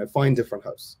can find different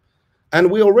hosts. And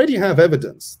we already have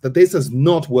evidence that this has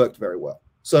not worked very well.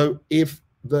 So if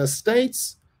the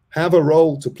states have a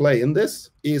role to play in this,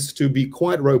 is to be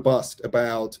quite robust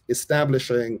about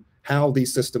establishing how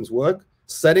these systems work,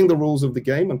 setting the rules of the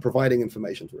game, and providing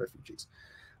information to refugees.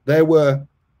 There were,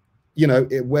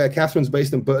 where Catherine's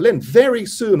based in Berlin, very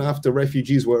soon after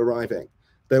refugees were arriving,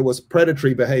 there was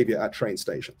predatory behavior at train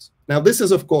stations. Now, this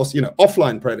is, of course,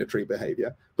 offline predatory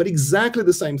behavior, but exactly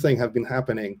the same thing have been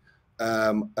happening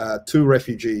to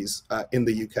refugees in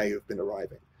the UK who've been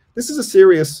arriving. This is a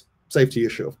serious safety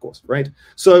issue, of course, right?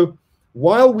 So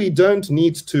while we don't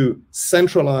need to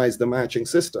centralize the matching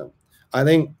system, I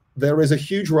think there is a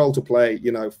huge role to play,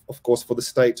 of course, for the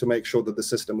state to make sure that the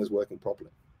system is working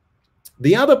properly.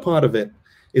 The other part of it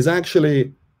is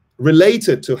actually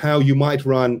related to how you might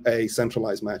run a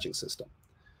centralized matching system.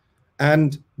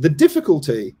 And the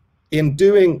difficulty in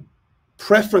doing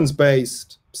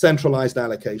preference-based centralized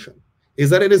allocation is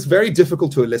that it is very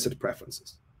difficult to elicit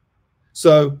preferences.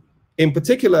 So in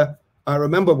particular, I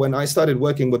remember when I started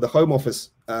working with the Home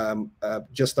Office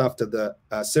just after the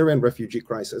Syrian refugee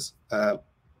crisis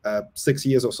 6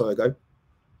 years or so ago,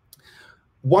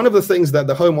 one of the things that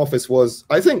the Home Office was,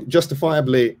 I think,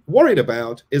 justifiably worried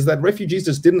about is that refugees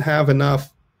just didn't have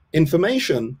enough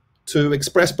information to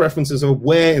express preferences of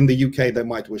where in the UK they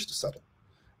might wish to settle.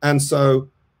 And so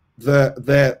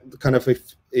the kind of,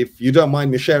 if you don't mind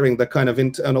me sharing, the kind of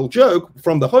internal joke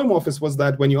from the Home Office was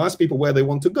that when you ask people where they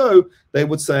want to go, they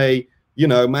would say,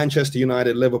 Manchester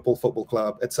United, Liverpool Football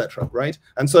Club, etc., right?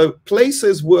 And so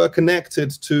places were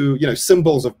connected to,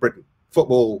 symbols of Britain,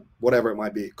 football, whatever it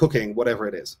might be, cooking, whatever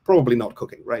it is. Probably not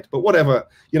cooking, right? But whatever,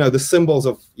 the symbols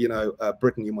of,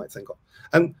 Britain you might think of.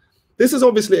 And this is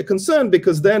obviously a concern,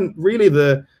 because then really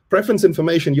the preference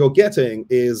information you're getting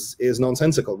is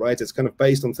nonsensical, right? It's kind of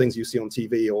based on things you see on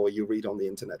TV or you read on the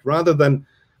internet, rather than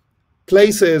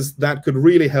places that could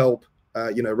really help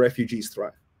refugees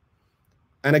thrive.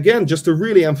 And again, just to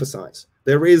really emphasize,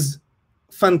 there is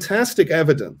fantastic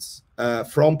evidence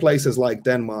from places like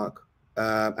Denmark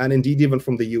and indeed even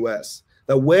from the US,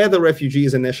 that where the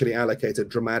refugees initially allocated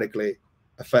dramatically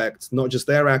affects not just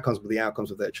their outcomes, but the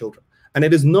outcomes of their children. And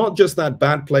it is not just that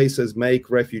bad places make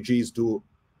refugees do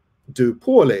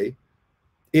poorly,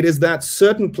 it is that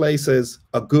certain places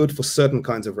are good for certain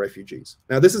kinds of refugees.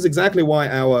 Now, this is exactly why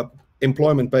our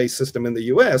employment-based system in the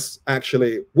US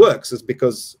actually works, is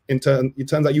because it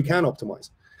turns out you can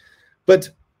optimize. But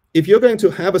if you're going to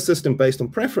have a system based on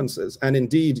preferences, and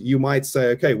indeed you might say,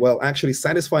 okay, well, actually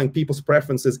satisfying people's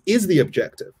preferences is the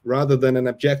objective, rather than an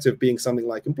objective being something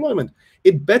like employment,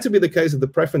 it better be the case that the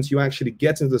preference you actually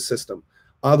get into the system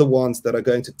are the ones that are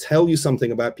going to tell you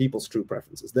something about people's true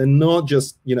preferences. They're not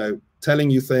just, telling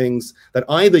you things that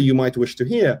either you might wish to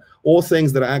hear, or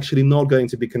things that are actually not going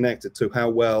to be connected to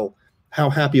how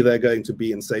happy they're going to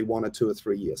be in, say, 1 or 2 or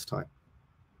 3 years' time.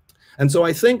 And so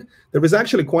I think there is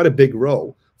actually quite a big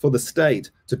role for the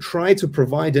state to try to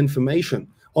provide information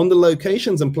on the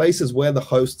locations and places where the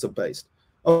hosts are based.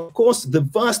 Of course, the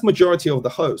vast majority of the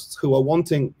hosts who are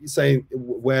wanting, say,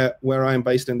 where I am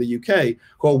based in the UK,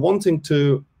 who are wanting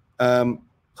to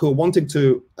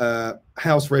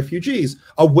house refugees,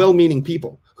 are well-meaning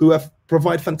people who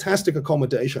provide fantastic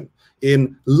accommodation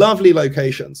in lovely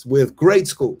locations with great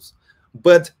schools.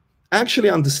 But actually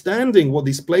understanding what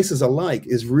these places are like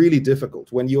is really difficult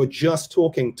when you're just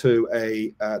talking to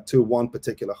one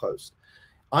particular host.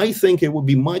 I think it would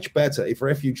be much better if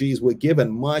refugees were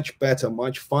given much better,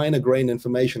 much finer grained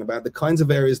information about the kinds of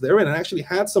areas they're in, and actually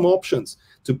had some options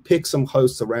to pick some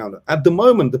hosts around. At the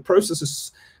moment, the process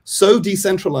is so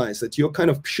decentralized that you're kind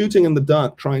of shooting in the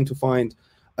dark trying to find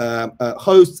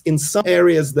hosts in some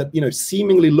areas that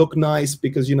seemingly look nice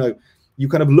because you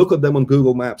kind of look at them on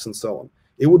Google Maps and so on.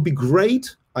 It would be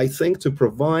great, I think, to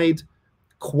provide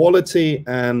quality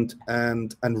and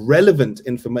relevant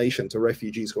information to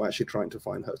refugees who are actually trying to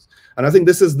find hosts. And I think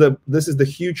this is the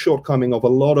huge shortcoming of a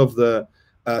lot of the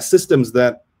systems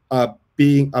that are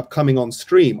coming on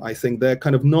stream. I think they're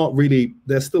kind of not really,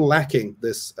 they're still lacking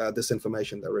this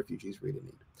information that refugees really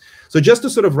need. So just to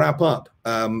sort of wrap up,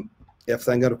 if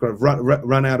I'm going to kind of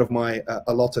run out of my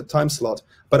allotted time slot,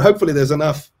 but hopefully there's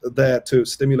enough there to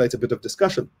stimulate a bit of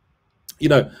discussion.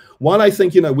 While I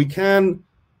think we can,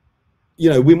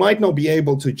 we might not be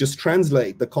able to just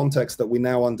translate the context that we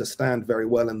now understand very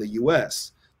well in the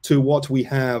US to what we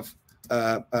have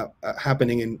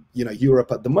happening in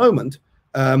Europe at the moment.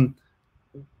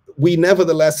 We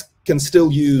nevertheless can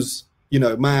still use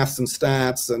maths and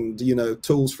stats and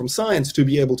tools from science to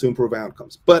be able to improve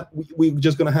outcomes. But we're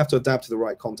just going to have to adapt to the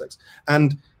right context.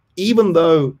 And even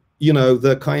though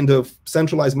the kind of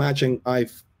centralized matching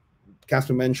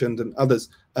Catherine mentioned and others,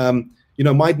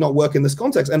 might not work in this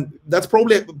context. And that's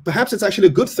perhaps it's actually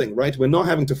a good thing, right? We're not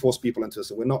having to force people into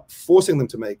this. We're not forcing them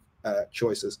to make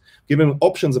choices, giving them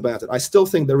options about it. I still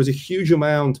think there is a huge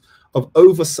amount of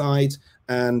oversight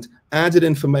and added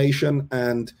information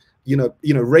and,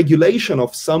 regulation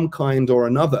of some kind or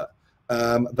another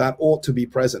that ought to be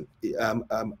present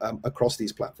across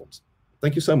these platforms.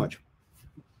 Thank you so much.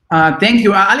 Thank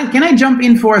you. Ali, can I jump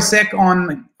in for a sec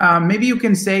on, maybe you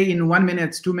can say in 1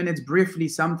 minute, 2 minutes, briefly,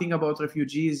 something about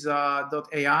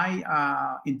refugees.ai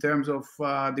in terms of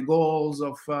the goals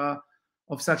of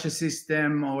such a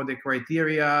system, or the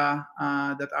criteria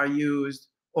that are used,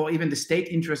 or even the state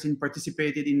interest in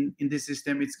participating in this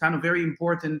system. It's kind of very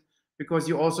important because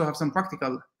you also have some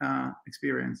practical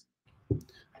experience.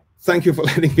 Thank you for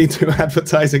letting me do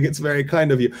advertising. It's very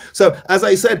kind of you. So, as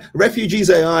I said, Refugees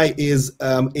AI is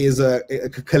a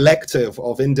collective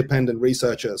of independent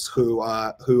researchers who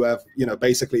have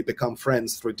basically become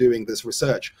friends through doing this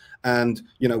research, and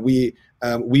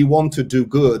we want to do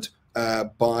good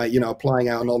by applying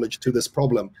our knowledge to this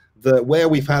problem. Where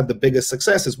we've had the biggest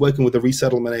success is working with a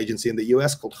resettlement agency in the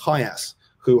US called HIAS,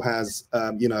 who has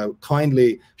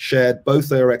kindly shared both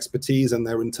their expertise and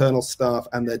their internal staff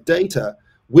and their data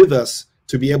with us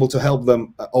to be able to help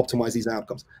them optimize these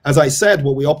outcomes. As I said,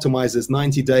 what we optimize is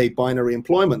 90-day binary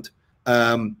employment.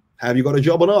 Have you got a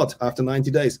job or not after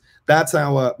 90 days? That's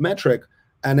our metric.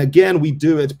 And again, we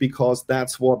do it because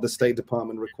that's what the State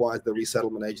Department requires the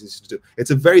resettlement agencies to do.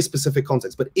 It's a very specific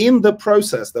context. But in the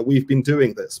process that we've been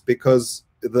doing this, because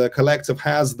the collective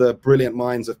has the brilliant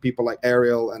minds of people like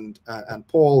Ariel and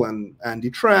Paul and Andy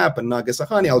Trapp and Naga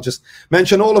Sahani. I'll just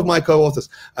mention all of my co-authors.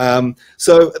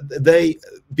 So they,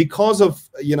 because of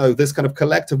this kind of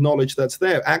collective knowledge that's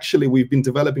there, actually we've been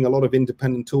developing a lot of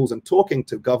independent tools and talking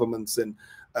to governments in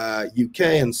UK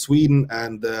and Sweden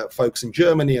and folks in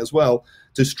Germany as well,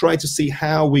 to try to see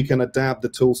how we can adapt the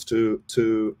tools to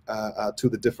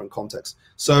the different contexts.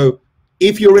 So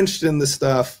if you're interested in this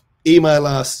stuff, email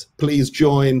us, please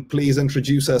join, please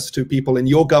introduce us to people in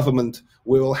your government.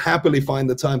 We will happily find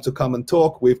the time to come and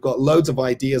talk. We've got loads of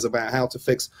ideas about how to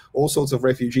fix all sorts of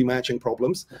refugee matching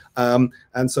problems.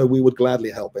 And so we would gladly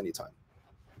help anytime.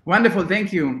 Wonderful,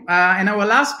 thank you. And our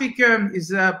last speaker is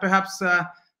perhaps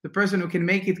the person who can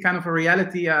make it kind of a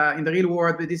reality in the real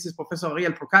world. This is Professor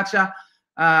Ariel Procaccia.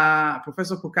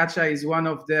 Professor Procaccia is one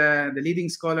of the leading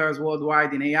scholars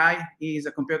worldwide in AI. He is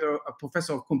a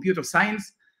professor of computer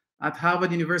science at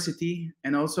Harvard University,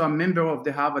 and also a member of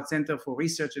the Harvard Center for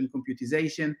Research and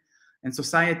Computization and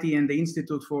Society and the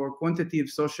Institute for Quantitative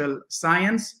Social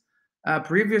Science.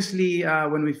 Previously,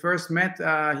 when we first met,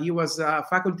 he was a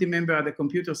faculty member at the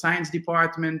Computer Science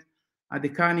Department at the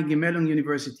Carnegie Mellon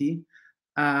University.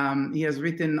 He has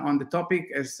written on the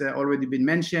topic, as already been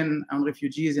mentioned, on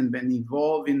refugees, and been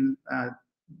involved in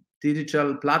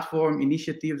digital platform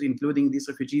initiatives, including these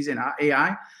refugees and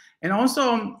AI. And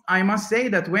also, I must say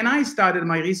that when I started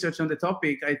my research on the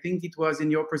topic, I think it was in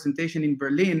your presentation in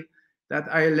Berlin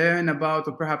that I learned about,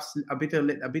 or perhaps a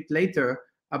bit later,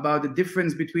 about the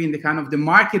difference between the kind of the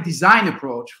market design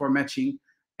approach for matching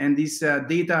and this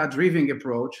data-driven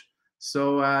approach.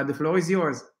 So the floor is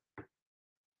yours.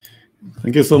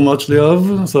 Thank you so much,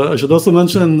 Liav. So I should also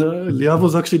mention, Liav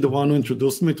was actually the one who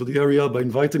introduced me to the area by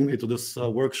inviting me to this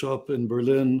workshop in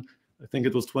Berlin. I think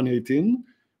it was 2018.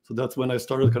 So that's when I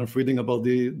started kind of reading about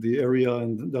the area,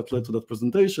 and that led to that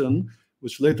presentation,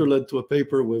 which later led to a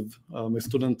paper with my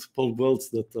student Paul Weltz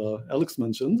that Alex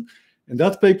mentioned. And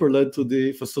that paper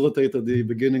facilitated the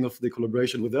beginning of the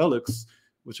collaboration with Alex,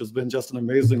 which has been just an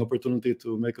amazing opportunity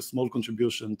to make a small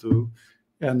contribution to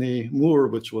Annie Moore,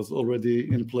 which was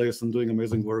already in place and doing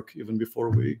amazing work even before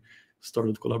we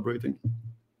started collaborating.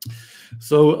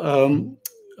 So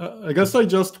I guess I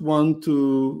just want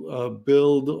to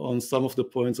build on some of the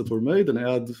points that were made and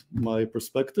add my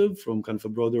perspective from kind of a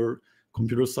broader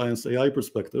computer science AI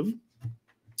perspective.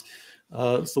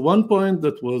 So one point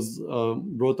that was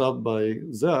brought up by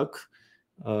Zach,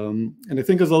 and I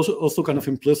think is also kind of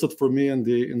implicit for me in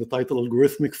the title,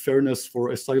 Algorithmic Fairness for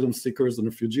Asylum Seekers and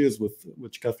Refugees,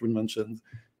 which Catherine mentioned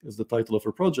is the title of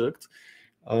her project.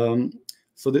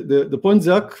 So the point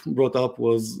Zach brought up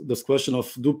was this question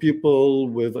of, do people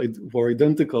who are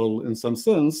identical in some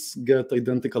sense get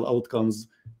identical outcomes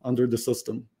under the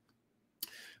system?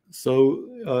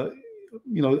 So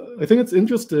I think it's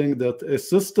interesting that a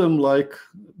system like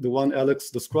the one Alex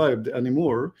described, Annie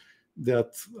Moore,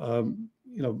 that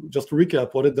just to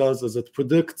recap, what it does is it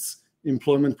predicts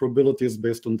employment probabilities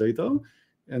based on data,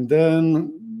 and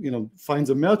then finds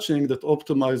a matching that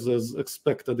optimizes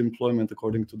expected employment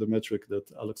according to the metric that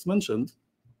Alex mentioned.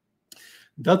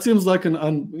 That seems like in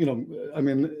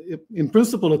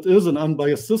principle, it is an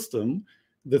unbiased system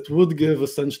that would give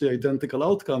essentially identical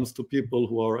outcomes to people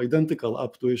who are identical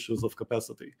up to issues of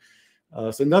capacity.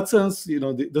 So in that sense,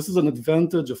 this is an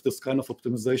advantage of this kind of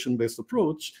optimization-based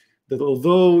approach, that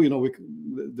although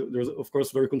there's of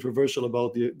course very controversial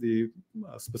about the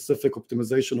specific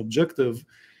optimization objective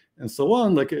and so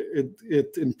on, like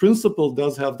it in principle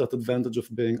does have that advantage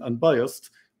of being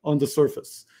unbiased on the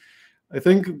surface. I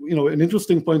think an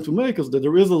interesting point to make is that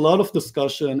there is a lot of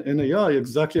discussion in AI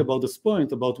exactly about this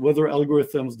point, about whether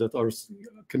algorithms that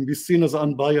can be seen as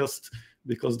unbiased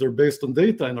because they're based on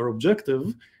data and are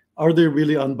objective, are they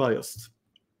really unbiased?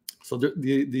 So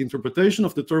the interpretation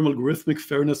of the term algorithmic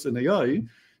fairness in AI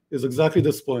is exactly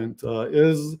this point.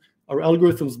 Are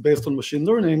algorithms based on machine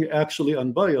learning actually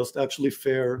unbiased, actually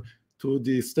fair to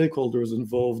the stakeholders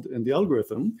involved in the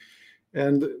algorithm?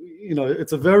 And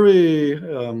it's a very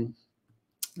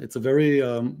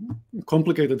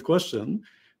complicated question,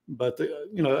 but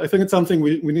I think it's something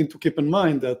we need to keep in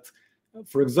mind, that,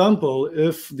 for example,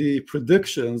 if the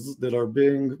predictions that are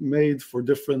being made for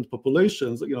different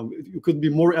populations, you could be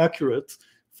more accurate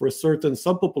for a certain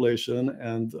subpopulation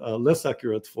and less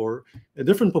accurate for a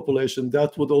different population,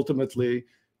 that would ultimately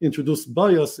introduce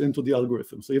bias into the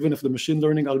algorithm. So even if the machine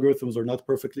learning algorithms are not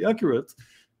perfectly accurate,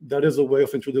 that is a way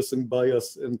of introducing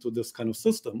bias into this kind of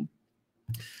system.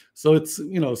 So it's,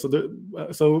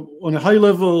 so on a high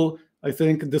level, I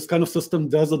think this kind of system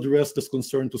does address this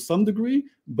concern to some degree,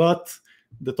 but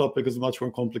the topic is much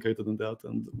more complicated than that,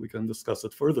 and we can discuss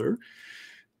it further.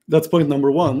 that's point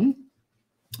number one.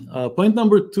 Point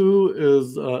number two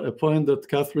is a point that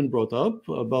Catherine brought up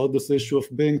about this issue of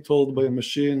being told by a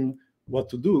machine what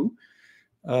to do.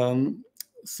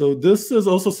 So this is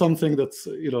also something that's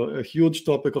a huge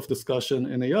topic of discussion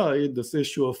in AI, this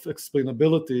issue of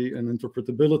explainability and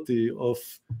interpretability of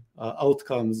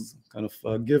outcomes kind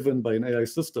of given by an AI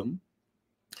system.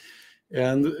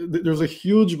 And there's a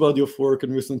huge body of work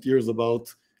in recent years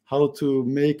about how to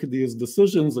make these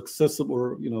decisions accessible,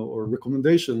 or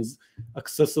recommendations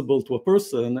accessible to a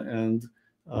person, and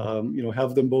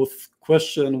have them both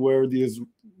question where these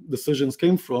decisions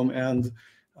came from and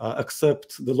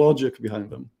accept the logic behind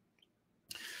them.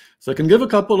 So I can give a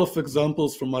couple of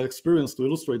examples from my experience to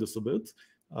illustrate this a bit.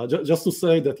 Just to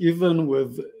say that even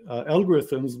with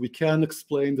algorithms, we can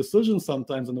explain decisions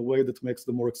sometimes in a way that makes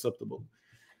them more acceptable.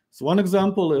 So one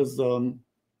example is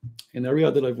an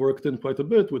area that I've worked in quite a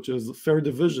bit, which is fair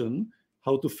division,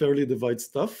 how to fairly divide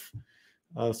stuff.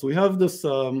 So we have this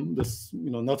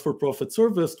not-for-profit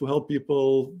service to help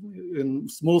people in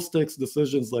small stakes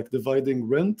decisions like dividing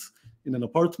rent in an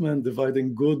apartment,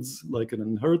 dividing goods like an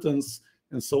inheritance,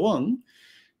 and so on.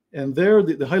 And there,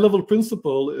 the high-level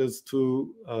principle is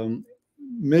to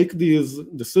make these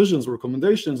decisions or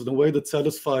recommendations in a way that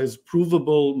satisfies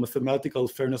provable mathematical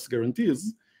fairness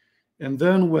guarantees. And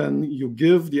then when you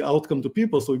give the outcome to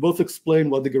people, so we both explain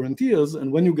what the guarantee is,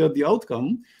 and when you get the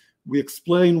outcome, we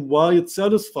explain why it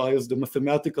satisfies the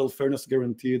mathematical fairness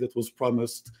guarantee that was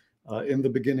promised in the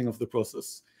beginning of the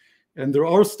process. And there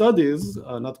are studies,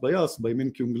 not by us, by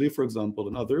Min-Kyung Lee, for example,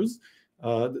 and others,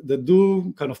 that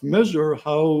do kind of measure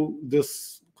how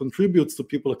this contributes to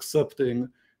people accepting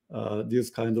these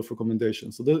kind of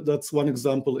recommendations. So that's one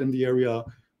example in the area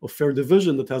of fair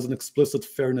division that has an explicit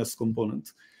fairness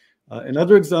component.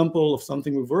 Another example of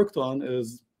something we've worked on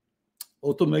is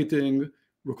automating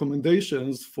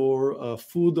recommendations for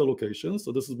food allocation.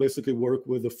 So this is basically work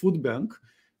with a food bank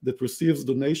that receives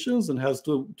donations and has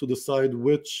to decide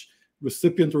which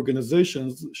recipient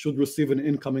organizations should receive an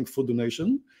incoming food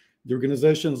donation. The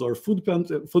organizations are food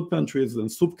pantries and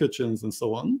soup kitchens and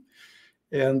so on.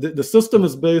 And the system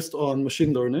is based on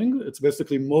machine learning. It's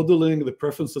basically modeling the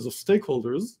preferences of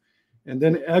stakeholders and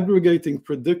then aggregating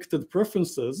predicted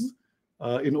preferences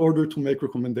in order to make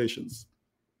recommendations.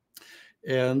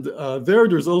 And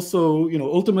there's also,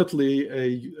 ultimately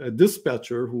a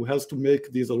dispatcher who has to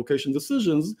make these allocation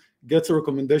decisions, gets a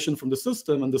recommendation from the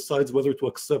system and decides whether to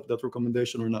accept that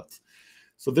recommendation or not.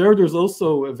 So there's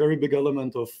also a very big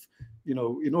element of,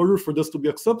 in order for this to be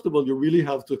acceptable, you really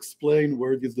have to explain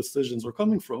where these decisions are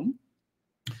coming from.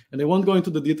 And I won't go into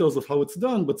the details of how it's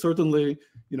done, but certainly,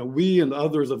 we and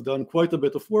others have done quite a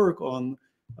bit of work on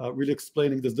really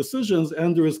explaining these decisions,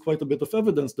 and there is quite a bit of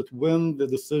evidence that when the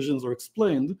decisions are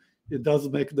explained, it does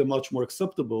make them much more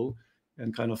acceptable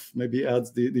and kind of maybe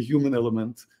adds the human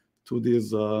element to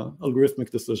these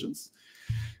algorithmic decisions.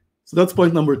 So that's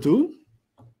point number two.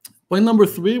 Point number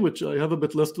three, which I have a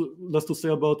bit less to say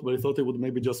about, but I thought I would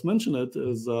maybe just mention it,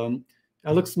 is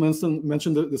Alex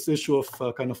mentioned this issue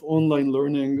of kind of online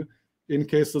learning in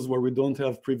cases where we don't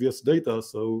have previous data.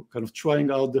 So kind of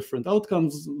trying out different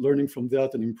outcomes, learning from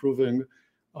that and improving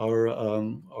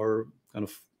our kind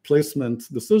of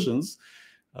placement decisions.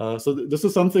 So this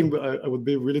is something I would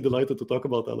be really delighted to talk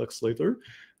about, Alex, later.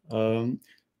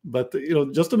 But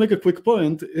just to make a quick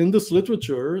point, in this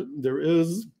literature, there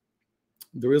is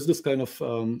this kind of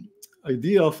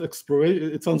idea of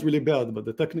exploration. It sounds really bad, but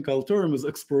the technical term is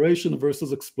exploration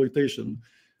versus exploitation,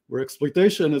 where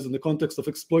exploitation is in the context of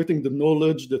exploiting the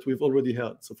knowledge that we've already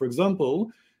had. So for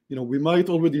example, we might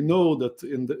already know that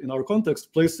in our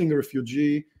context, placing a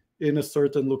refugee in a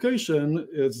certain location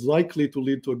is likely to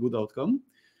lead to a good outcome.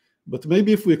 But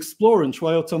maybe if we explore and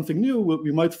try out something new,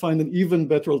 we might find an even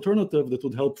better alternative that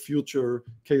would help future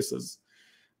cases.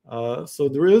 So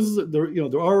there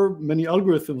are many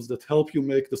algorithms that help you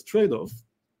make this trade-off.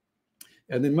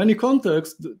 And in many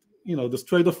contexts, this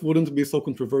trade-off wouldn't be so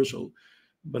controversial.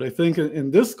 But I think in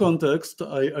this context,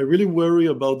 I really worry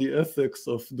about the ethics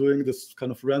of doing this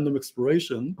kind of random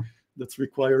exploration that's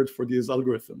required for these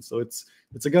algorithms. So it's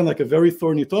again like a very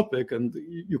thorny topic, and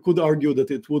you could argue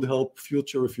that it would help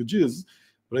future refugees,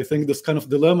 but I think this kind of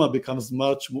dilemma becomes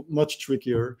much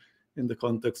trickier in the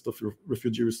context of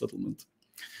refugee resettlement.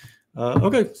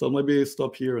 Okay, so maybe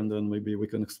stop here, and then maybe we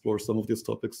can explore some of these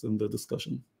topics in the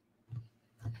discussion.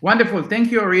 Wonderful,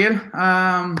 thank you, Ariel.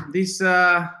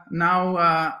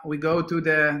 Now we go to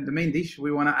the main dish.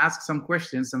 We want to ask some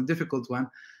questions, some difficult one,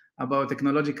 about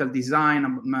technological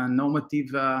design,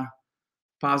 normative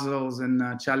puzzles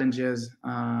and challenges,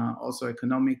 also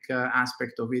economic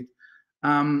aspect of it.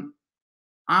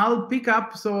 I'll pick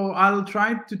up, so I'll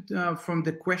try to, from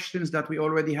the questions that we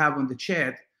already have on the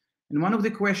chat. And one of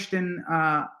the question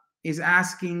is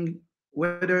asking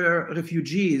whether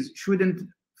refugees shouldn't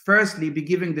firstly be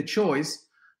given the choice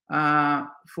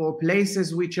for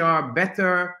places which are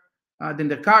better than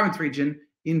the current region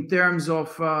in terms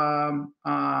of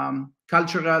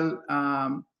cultural,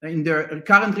 in their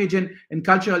current region, and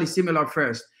culturally similar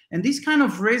first. And this kind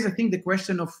of raises, I think, the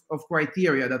question of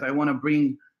criteria that I want to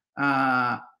bring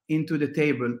into the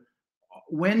table.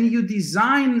 When you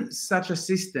design such a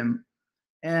system,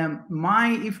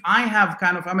 if I have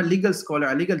I'm a legal scholar,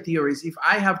 a legal theorist, if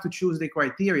I have to choose the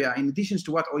criteria, in addition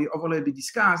to what we have already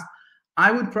discussed,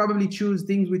 I would probably choose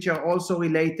things which are also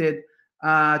related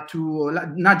to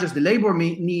not just the labor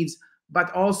needs,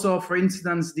 but also, for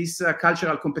instance, this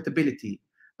cultural compatibility.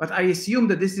 But I assume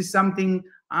that this is something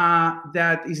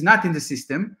that is not in the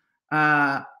system,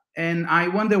 and I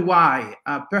wonder why.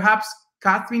 Perhaps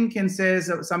Catherine can say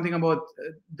something about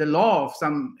the law of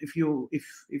some, if you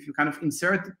kind of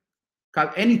insert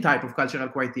any type of cultural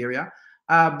criteria,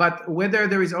 but whether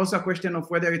there is also a question of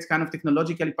whether it's kind of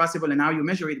technologically possible and how you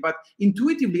measure it. But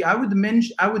intuitively, I would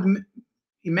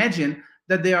imagine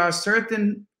that there are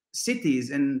certain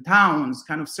cities and towns,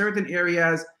 kind of certain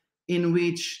areas in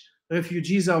which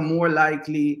refugees are more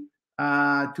likely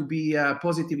to be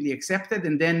positively accepted,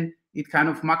 and then it kind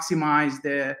of maximizes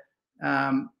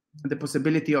the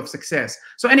possibility of success.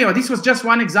 So anyway, this was just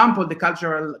one example, the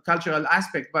cultural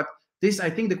aspect. But this, I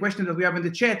think, the question that we have in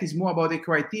the chat is more about the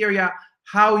criteria,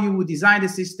 how you would design the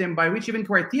system, by which even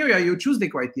criteria you choose the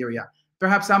criteria.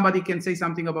 Perhaps somebody can say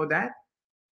something about that.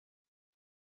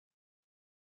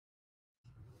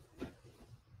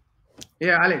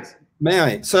 Yeah, Alex. May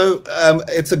I? So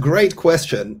it's a great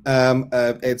question.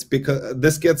 It's because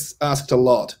this gets asked a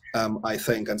lot, I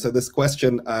think. And so this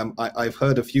question I've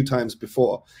heard a few times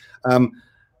before.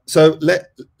 So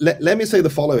let me say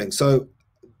the following. So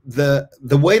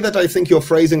the way that I think you're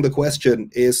phrasing the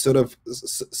question is sort of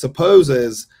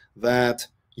supposes that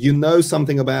you know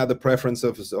something about the preference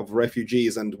of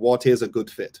refugees and what is a good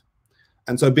fit.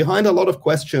 And so behind a lot of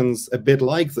questions a bit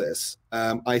like this,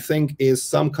 I think, is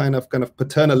some kind of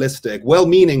paternalistic,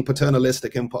 well-meaning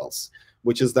paternalistic impulse,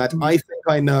 which is that I think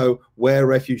I know where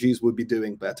refugees would be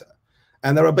doing better.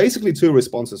 And there are basically two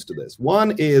responses to this.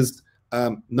 One is,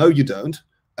 no, you don't.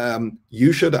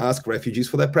 You should ask refugees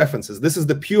for their preferences. This is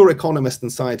the pure economist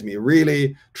inside me,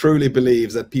 really, truly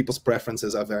believes that people's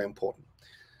preferences are very important.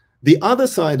 The other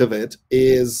side of it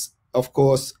is, of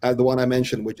course, the one I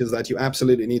mentioned, which is that you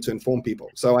absolutely need to inform people.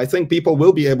 So I think people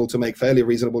will be able to make fairly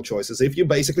reasonable choices if you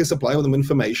basically supply them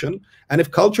information. And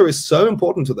if culture is so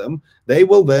important to them, they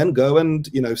will then go and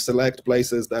select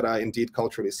places that are indeed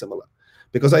culturally similar.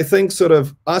 Because I think sort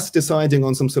of us deciding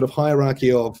on some sort of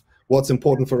hierarchy of what's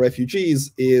important for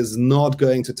refugees is not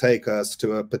going to take us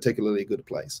to a particularly good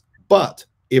place. But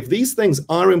if these things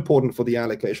are important for the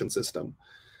allocation system,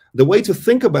 the way to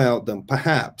think about them,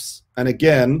 perhaps, and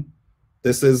again,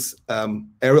 this is,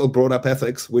 Ariel brought up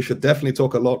ethics. We should definitely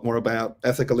talk a lot more about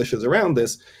ethical issues around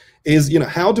this, is,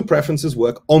 how do preferences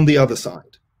work on the other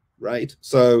side, right?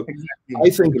 So exactly. I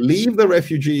think leave the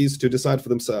refugees to decide for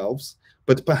themselves,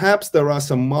 but perhaps there are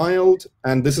some mild,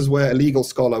 and this is where a legal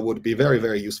scholar would be very,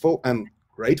 very useful, and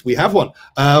great, we have one.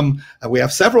 And we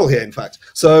have several here, in fact.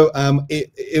 So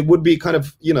it would be kind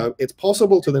of, it's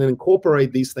possible to then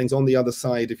incorporate these things on the other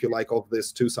side, if you like, of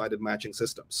this two-sided matching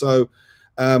system. So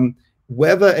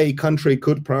whether a country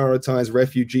could prioritize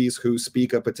refugees who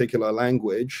speak a particular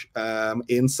language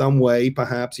in some way,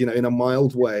 perhaps, in a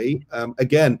mild way.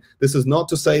 Again, this is not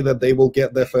to say that they will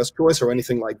get their first choice or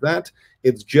anything like that.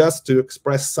 It's just to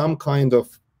express some kind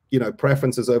of,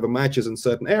 preferences over matches in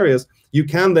certain areas. You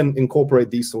can then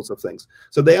incorporate these sorts of things.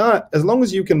 So they are, as long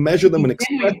as you can measure them and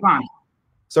express them.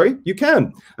 Sorry, you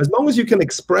can. As long as you can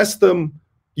express them,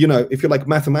 if you like,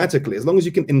 mathematically, as long as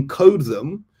you can encode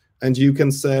them, and you can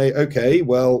say, okay,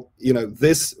 well,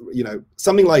 this,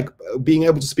 something like being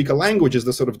able to speak a language is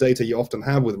the sort of data you often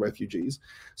have with refugees.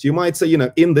 So you might say,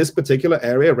 in this particular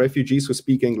area, refugees who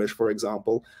speak English, for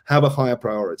example, have a higher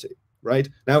priority, right?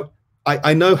 Now,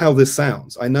 I know how this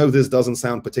sounds. I know this doesn't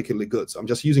sound particularly good, so I'm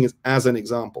just using it as an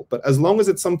example. But as long as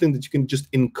it's something that you can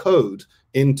just encode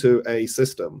into a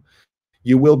system,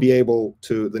 you will be able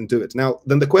to then do it. Now,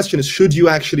 then the question is, should you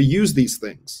actually use these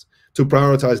things to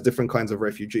prioritize different kinds of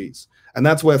refugees? And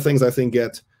that's where things, I think,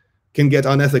 can get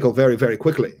unethical very, very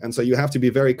quickly. And so you have to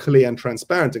be very clear and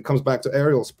transparent. It comes back to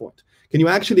Ariel's point. Can you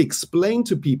actually explain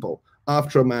to people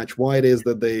after a match why it is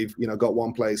that they've got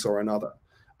one place or another?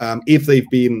 If they've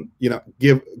been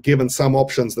given some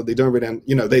options that they don't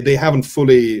really, they haven't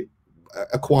fully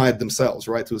acquired themselves,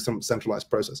 right, through some centralized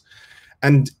process.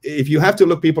 And if you have to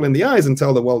look people in the eyes and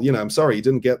tell them, well, you know, I'm sorry, you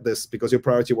didn't get this because your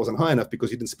priority wasn't high enough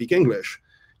because you didn't speak English,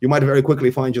 you might very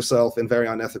quickly find yourself in very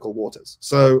unethical waters.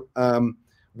 So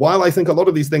while I think a lot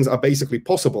of these things are basically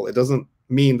possible, it doesn't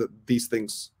mean that these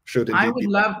things should indeed I would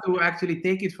love to actually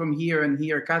take it from here and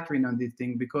hear Catherine on this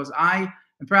thing, because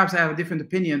and perhaps I have a different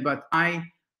opinion, but I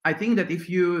think that if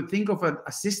you think of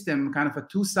a system, kind of a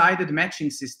two-sided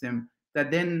matching system, that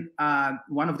then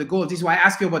one of the goals, this is why I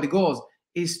ask you about the goals,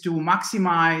 is to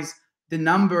maximize the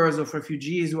numbers of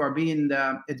refugees who are being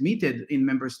admitted in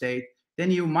member state,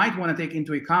 then you might want to take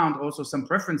into account also some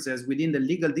preferences within the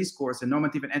legal discourse and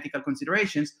normative and ethical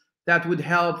considerations that would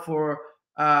help for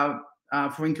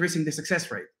increasing the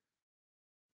success rate.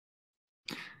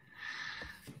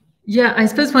 Yeah, I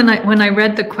suppose when I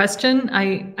read the question,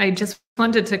 I just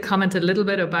wanted to comment a little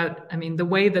bit about, I mean, the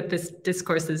way that this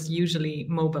discourse is usually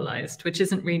mobilized, which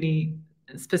isn't really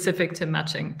specific to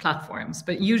matching platforms,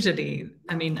 but usually,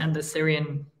 I mean, and the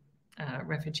Syrian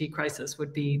refugee crisis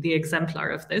would be the exemplar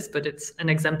of this, but it's an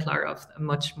exemplar of a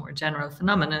much more general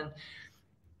phenomenon.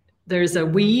 There's a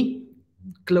we,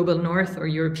 global north or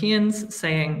Europeans,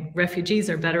 saying refugees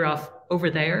are better off over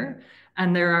there.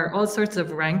 And there are all sorts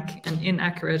of rank and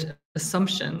inaccurate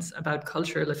assumptions about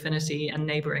cultural affinity and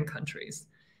neighboring countries.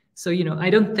 So, you know, I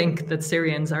don't think that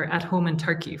Syrians are at home in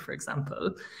Turkey, for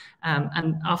example,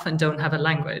 and often don't have a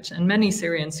language. And many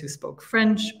Syrians who spoke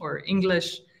French or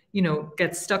English, you know,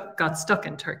 got stuck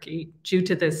in Turkey due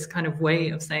to this kind of way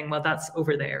of saying, well, that's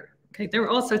over there. Okay, there are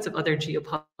all sorts of other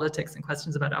geopolitics and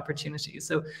questions about opportunities.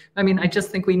 So, I mean, I just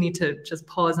think we need to just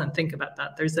pause and think about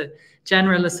that. There's a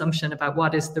general assumption about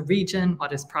what is the region,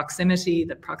 what is proximity,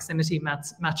 that proximity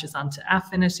matches onto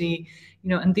affinity, you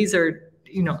know, and these are,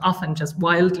 you know, often just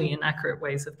wildly inaccurate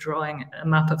ways of drawing a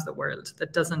map of the world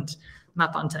that doesn't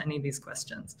map onto any of these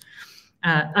questions.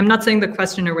 I'm not saying the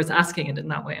questioner was asking it in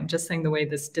that way. I'm just saying the way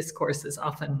this discourse is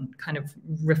often kind of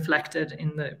reflected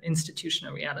in the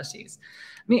institutional realities.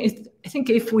 I mean, I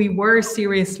think if we were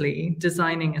seriously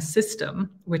designing a system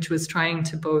which was trying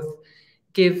to both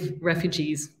give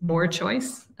refugees more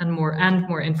choice and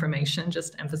more information,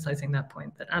 just emphasizing that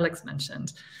point that Alex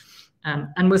mentioned,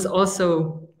 and was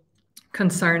also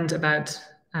concerned about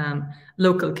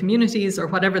local communities or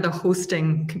whatever the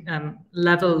hosting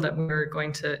level that we're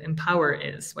going to empower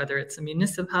is, whether it's a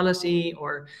municipality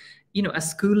or, you know, a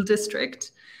school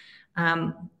district.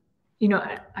 You know,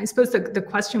 I suppose the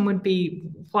question would be,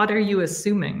 what are you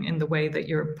assuming in the way that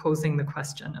you're posing the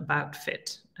question about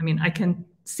fit? I mean, I can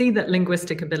see that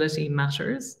linguistic ability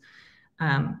matters,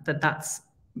 but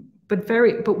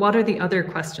what are the other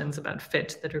questions about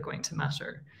fit that are going to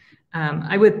matter?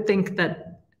 I would think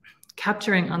that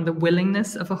capturing on the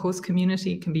willingness of a host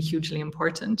community can be hugely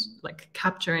important, like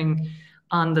capturing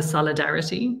on the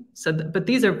solidarity. But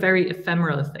these are very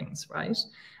ephemeral things, right?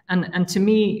 And to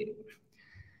me,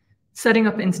 setting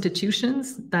up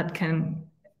institutions that can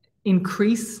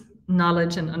increase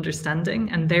knowledge and understanding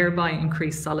and thereby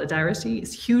increase solidarity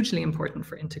is hugely important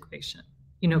for integration.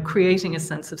 You know, creating a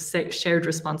sense of shared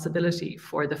responsibility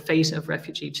for the fate of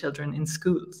refugee children in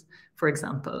schools, for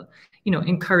example, you know,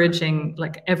 encouraging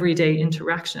like everyday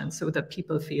interaction so that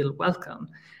people feel welcome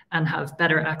and have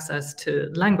better access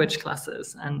to language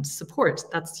classes and support.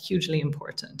 That's hugely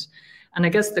important. And I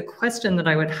guess the question that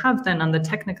I would have then on the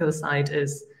technical side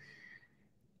is,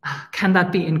 can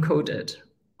that be encoded?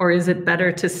 Or is it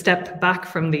better to step back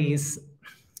from these,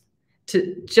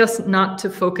 to just not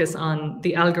to focus on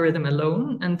the algorithm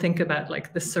alone and think about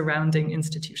like the surrounding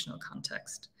institutional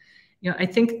context? You know, I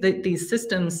think that these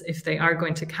systems, if they are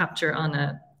going to capture on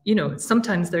a, you know,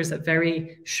 sometimes there's a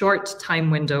very short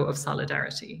time window of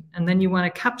solidarity, and then you want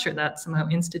to capture that somehow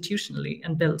institutionally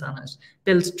and build on it,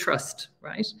 build trust,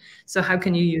 right? So how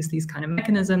can you use these kind of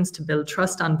mechanisms to build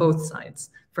trust on both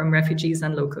sides, from refugees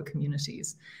and local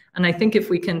communities? And I think if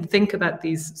we can think about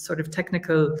these sort of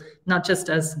technical, not just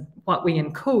as what we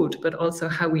encode, but also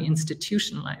how we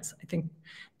institutionalize, I think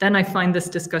then I find this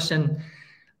discussion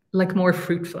like more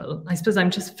fruitful. I suppose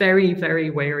I'm just very, very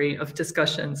wary of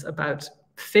discussions about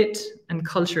fit and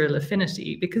cultural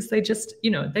affinity, because they just,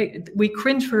 you know, we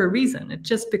cringe for a reason. It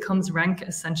just becomes rank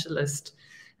essentialist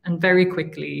and very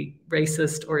quickly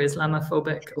racist or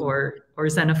Islamophobic or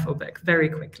xenophobic very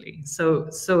quickly. So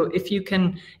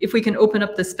if we can open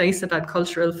up the space about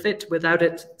cultural fit without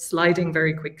it sliding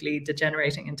very quickly,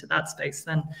 degenerating into that space,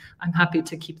 then I'm happy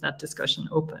to keep that discussion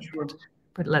open. Sure.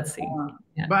 but let's see.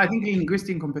 Yeah. But I think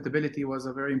linguistic compatibility was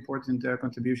a very important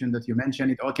contribution that you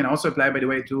mentioned. It can also apply, by the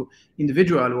way, to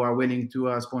individuals who are willing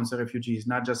to sponsor refugees,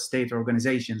 not just state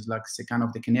organizations, like kind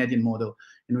of the Canadian model,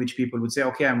 in which people would say,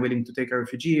 okay, I'm willing to take a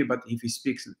refugee, but if he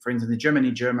speaks, for instance, in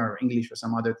Germany, German or English or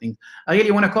some other thing. Ariel,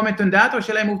 you want to comment on that, or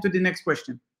shall I move to the next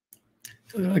question?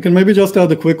 I can maybe just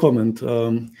add a quick comment.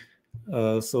 One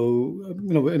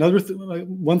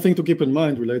thing to keep in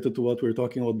mind related to what we were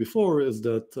talking about before is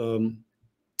that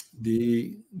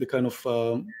the kind of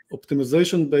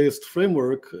optimization-based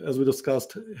framework, as we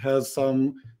discussed, has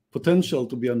some potential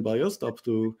to be unbiased up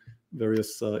to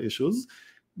various issues.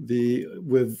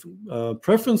 With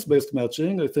preference-based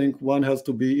matching, I think one has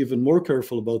to be even more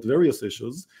careful about various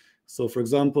issues. So, for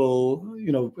example,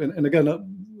 and again,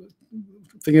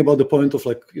 thinking about the point of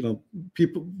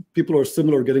people are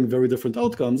similar getting very different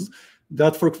outcomes,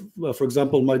 that for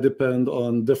example might depend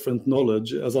on different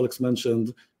knowledge. As Alex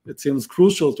mentioned, it seems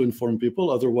crucial to inform people,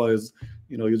 otherwise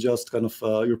you just kind of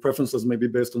your preferences may be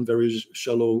based on very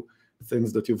shallow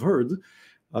things that you've heard.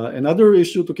 Another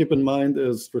issue to keep in mind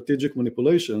is strategic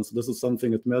manipulations. This is something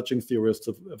that matching theorists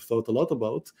have thought a lot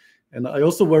about. And I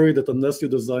also worry that unless you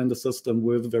design the system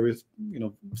with very,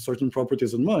 certain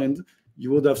properties in mind, you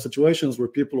would have situations where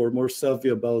people are more savvy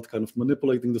about kind of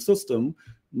manipulating the system,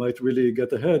 might really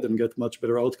get ahead and get much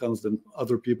better outcomes than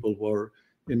other people who are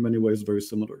in many ways very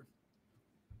similar.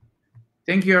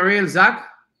 Thank you, Ariel. Zach,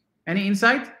 any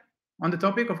insight on the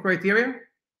topic of criteria?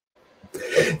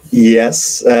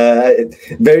 Yes,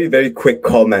 very, very quick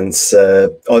comments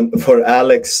for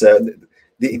Alex.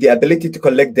 The ability to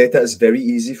collect data is very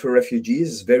easy for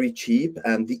refugees, it's very cheap,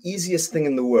 and the easiest thing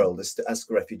in the world is to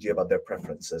ask a refugee about their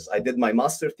preferences. I did my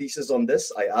master thesis on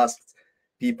this. I asked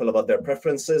people about their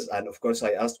preferences, and of course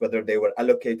I asked whether they were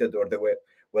allocated or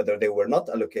whether they were not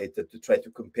allocated, to try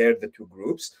to compare the two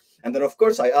groups. And then of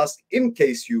course I asked, in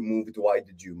case you moved, why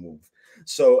did you move?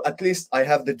 So at least I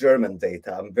have the German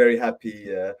data. I'm very happy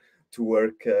to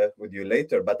work with you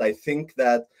later. But I think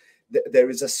that there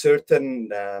is a certain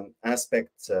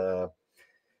aspect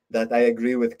that I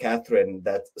agree with Catherine,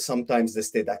 that sometimes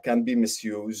this data can be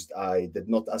misused. I did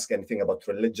not ask anything about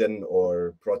religion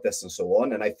or protests and so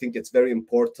on. And I think it's very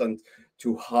important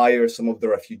to hire some of the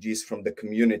refugees from the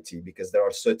community, because there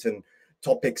are certain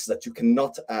topics that you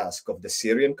cannot ask of the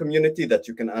Syrian community that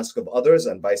you can ask of others,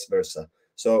 and vice versa.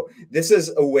 So this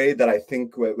is a way that I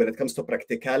think when it comes to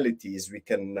practicalities, we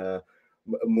can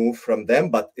move from them,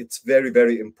 but it's very,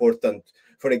 very important.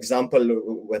 For example,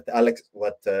 what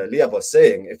Leah was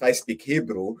saying, if I speak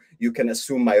Hebrew, you can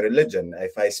assume my religion.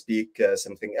 If I speak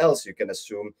something else, you can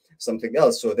assume something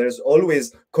else. So there's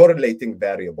always correlating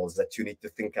variables that you need to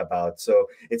think about. So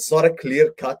it's not a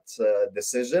clear-cut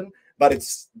decision, but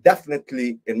it's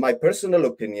definitely, in my personal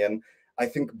opinion, I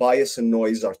think bias and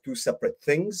noise are two separate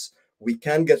things. We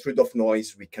can get rid of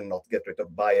noise. We cannot get rid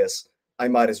of bias. I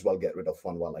might as well get rid of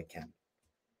one while I can.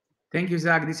 Thank you,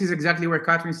 Zach. This is exactly where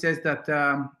Catherine says that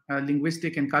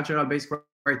linguistic and cultural-based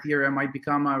criteria might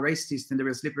become racist and they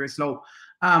will slip very slow.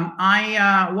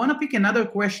 I want to pick another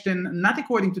question, not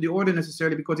according to the order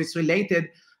necessarily, because it's related.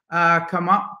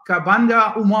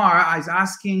 Kabanda Umar is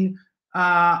asking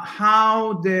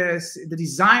how the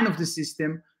design of the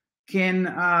system can,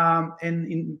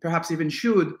 and perhaps even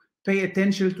should, pay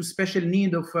attention to special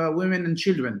need of women and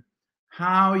children.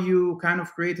 How you kind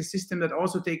of create a system that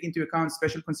also take into account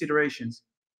special considerations.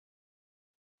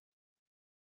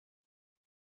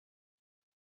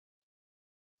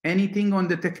 Anything on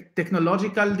the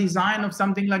technological design of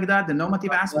something like that, the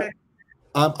normative aspect?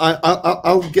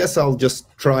 I'll guess I'll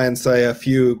just try and say a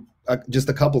few, just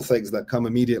a couple things that come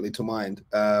immediately to mind,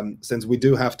 since we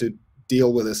do have to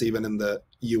deal with this even in the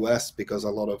US, because a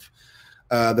lot of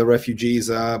the refugees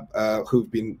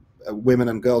who've been women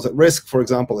and girls at risk, for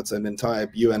example, it's an entire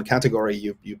UN category.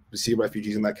 You see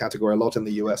refugees in that category a lot in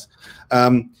the US.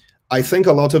 I think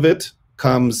a lot of it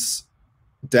comes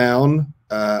down,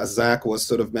 as Zach was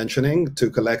sort of mentioning, to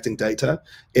collecting data.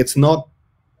 It's not,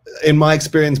 in my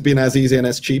experience, been as easy and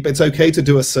as cheap. It's okay to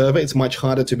do a survey. It's much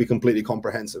harder to be completely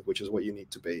comprehensive, which is what you need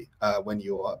to be when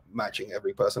you are matching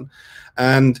every person.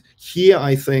 And here,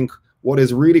 I think, what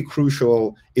is really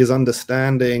crucial is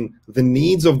understanding the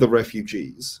needs of the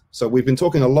refugees. So we've been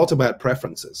talking a lot about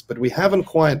preferences, but we haven't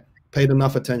quite paid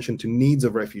enough attention to needs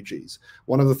of refugees.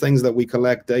 One of the things that we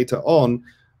collect data on,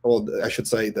 or I should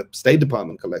say the State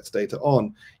Department collects data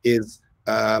on, is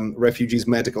refugees'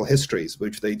 medical histories,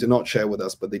 which they do not share with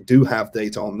us, but they do have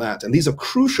data on that. And these are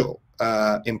crucial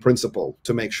in principle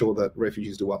to make sure that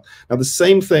refugees do well. Now, the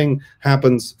same thing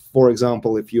happens, for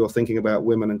example, if you're thinking about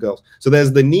women and girls. So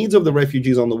there's the needs of the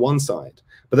refugees on the one side,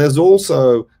 but there's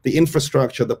also the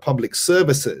infrastructure, the public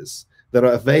services that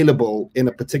are available in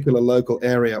a particular local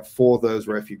area for those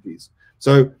refugees.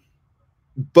 So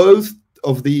both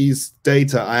of these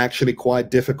data are actually quite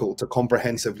difficult to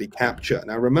comprehensively capture.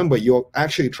 Now, remember, you're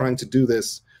actually trying to do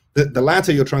this, the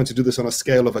latter, you're trying to do this on a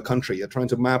scale of a country. You're trying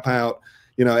to map out,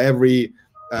 every,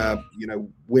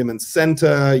 women's center,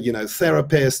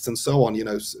 therapists and so on,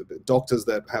 doctors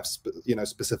that have,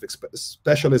 specific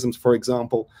specialisms, for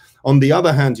example. On the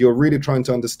other hand, you're really trying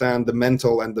to understand the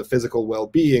mental and the physical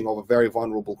well-being of a very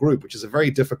vulnerable group, which is a very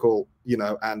difficult,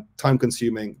 and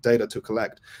time-consuming data to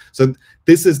collect. So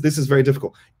this is very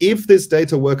difficult. If this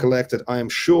data were collected, I am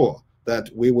sure that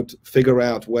we would figure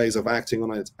out ways of acting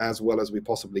on it as well as we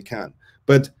possibly can.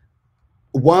 But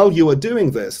while you are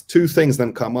doing this, two things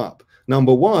then come up.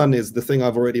 Number one is the thing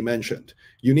I've already mentioned.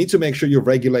 You need to make sure you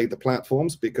regulate the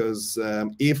platforms, because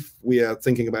if we are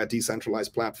thinking about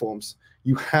decentralized platforms,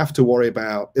 you have to worry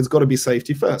about, it's got to be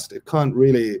safety first. It can't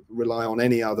really rely on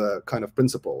any other kind of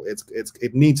principle.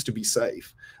 It needs to be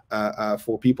safe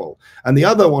for people. And the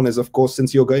other one is, of course,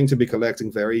 since you're going to be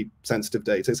collecting very sensitive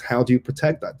data, is how do you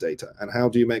protect that data? And how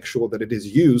do you make sure that it is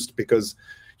used? Because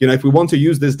if we want to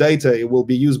use this data, it will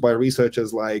be used by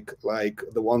researchers like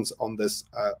the ones on this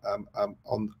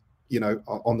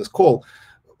on this call.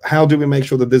 How do we make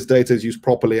sure that this data is used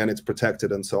properly and it's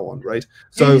protected and so on, right?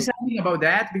 So can you say something about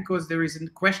that, because there is a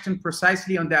question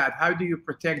precisely on that. How do you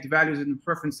protect values and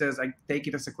preferences? I take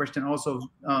it as a question also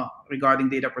regarding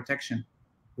data protection.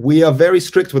 We are very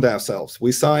strict with ourselves.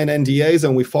 We sign NDAs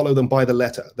and we follow them by the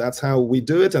letter. That's how we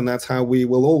do it, and that's how we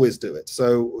will always do it.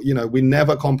 So, we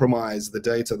never compromise the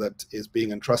data that is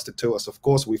being entrusted to us. Of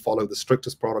course, we follow the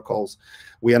strictest protocols.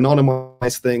 We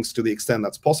anonymize things to the extent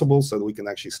that's possible so that we can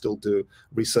actually still do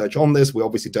research on this. We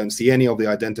obviously don't see any of the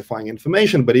identifying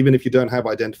information, but even if you don't have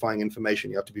identifying information,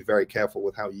 you have to be very careful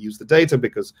with how you use the data,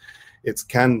 because it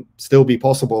can still be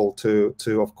possible to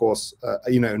of course,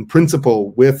 in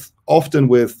principle, often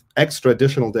with extra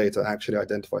additional data, actually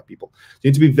identify people. You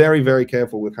need to be very, very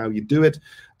careful with how you do it.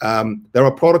 There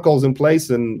are protocols in place,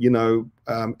 and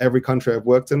every country I've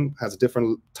worked in has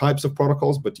different types of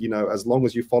protocols. But as long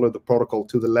as you follow the protocol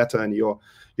to the letter and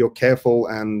you're careful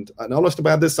and honest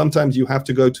about this, sometimes you have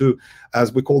to go to,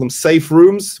 as we call them, safe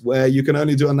rooms, where you can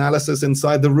only do analysis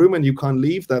inside the room and you can't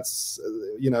leave. That's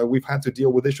we've had to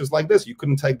deal with issues like this. You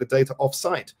couldn't take the data off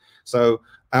site. So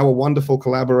our wonderful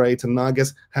collaborator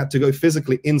Nages had to go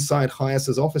physically inside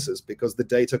HIAS's offices because the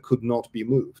data could not be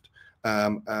moved.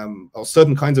 Or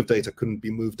certain kinds of data couldn't be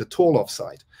moved at all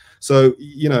off-site. So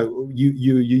you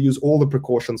use all the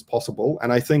precautions possible,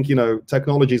 and I think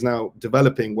technology is now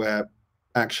developing where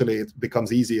actually it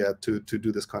becomes easier to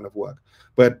do this kind of work.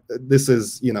 But this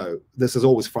is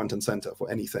always front and center for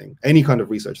anything. Any kind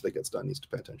of research that gets done needs to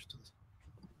pay attention to this.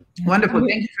 Wonderful,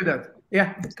 thank you for that.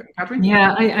 Yeah, Catherine?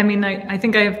 Yeah, I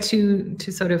think I have two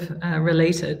sort of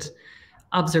related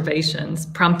observations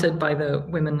prompted by the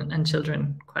women and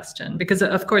children question, because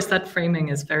of course that framing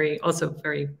is also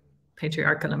very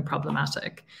patriarchal and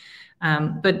problematic.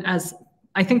 But as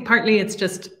I think partly it's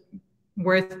just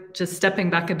worth just stepping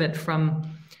back a bit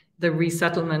from the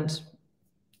resettlement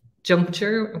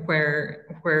juncture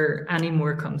where Annie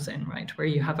Moore comes in, right? Where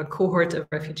you have a cohort of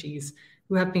refugees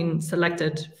who have been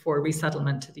selected for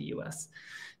resettlement to the US,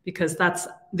 because that's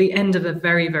the end of a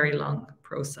very, very long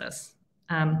process.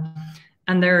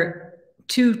 And there are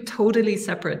two totally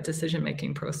separate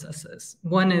decision-making processes.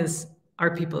 One is,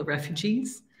 are people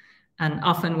refugees? And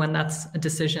often when that's a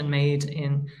decision made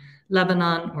in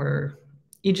Lebanon or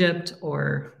Egypt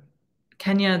or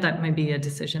Kenya, that may be a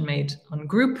decision made on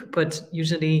group, but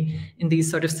usually in these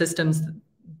sort of systems,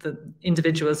 the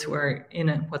individuals who are in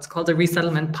what's called a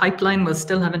resettlement pipeline will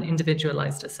still have an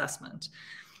individualized assessment.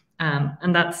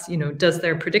 And that's, does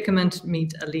their predicament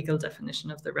meet a legal definition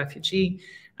of the refugee?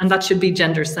 And that should be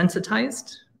gender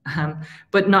sensitized,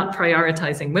 but not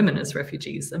prioritizing women as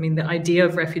refugees. I mean, the idea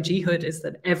of refugeehood is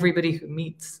that everybody who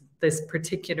meets this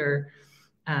particular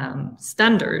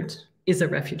standard is a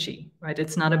refugee, right?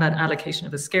 It's not about allocation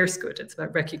of a scarce good. It's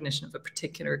about recognition of a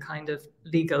particular kind of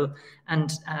legal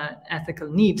and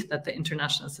ethical need that the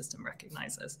international system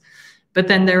recognizes. But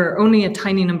then there are only a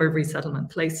tiny number of resettlement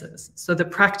places. So the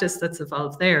practice that's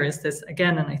evolved there is this,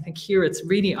 again, and I think here it's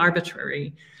really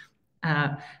arbitrary,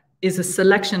 is a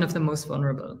selection of the most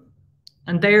vulnerable.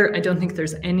 And there, I don't think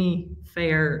there's any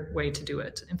fair way to do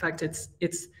it. In fact,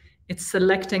 it's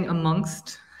selecting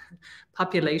amongst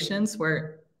populations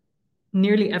where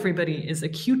nearly everybody is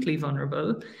acutely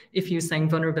vulnerable. If you're saying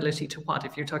vulnerability to what?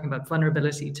 If you're talking about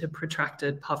vulnerability to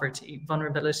protracted poverty,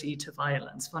 vulnerability to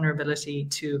violence, vulnerability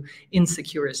to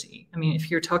insecurity. I mean,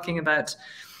 if you're talking about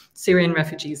Syrian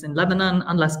refugees in Lebanon,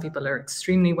 unless people are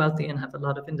extremely wealthy and have a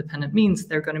lot of independent means,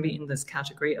 they're going to be in this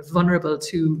category of vulnerable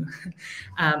to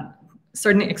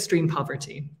certainly extreme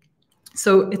poverty.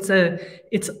 So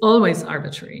it's always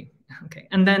arbitrary. Okay,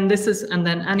 and then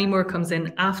Annie Moore comes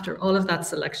in after all of that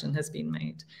selection has been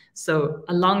made. So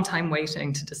a long time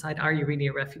waiting to decide, are you really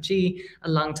a refugee? A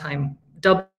long time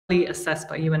doubly assessed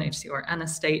by UNHCR and a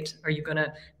state. Are you going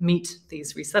to meet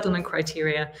these resettlement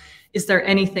criteria? Is there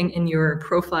anything in your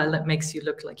profile that makes you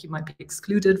look like you might be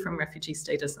excluded from refugee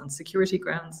status on security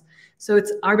grounds? So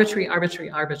it's arbitrary,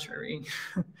 arbitrary, arbitrary.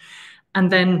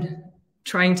 And then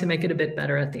trying to make it a bit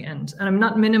better at the end. And I'm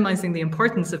not minimizing the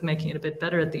importance of making it a bit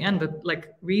better at the end, but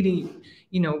like really,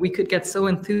 you know, we could get so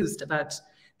enthused about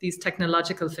these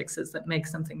technological fixes that make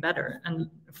something better and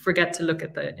forget to look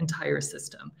at the entire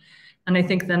system. And I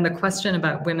think then the question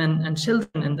about women and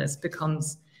children in this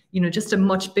becomes, you know, just a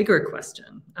much bigger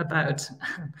question about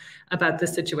the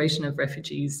situation of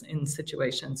refugees in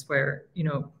situations where, you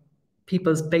know,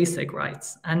 people's basic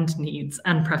rights and needs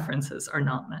and preferences are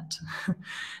not met.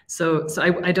 So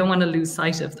I don't want to lose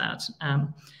sight of that.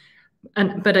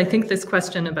 But I think this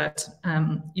question about,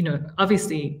 you know,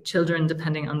 obviously children,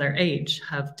 depending on their age,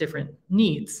 have different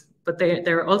needs, but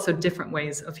there are also different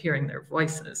ways of hearing their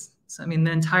voices. So, I mean,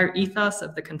 the entire ethos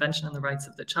of the Convention on the Rights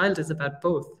of the Child is about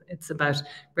both. It's about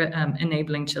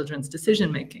enabling children's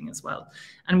decision-making as well.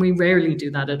 And we rarely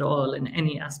do that at all in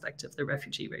any aspect of the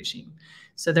refugee regime.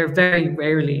 So there are very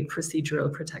rarely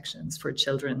procedural protections for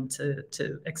children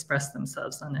to express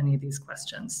themselves on any of these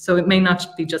questions. So it may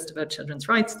not be just about children's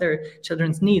rights, there are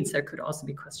children's needs. There could also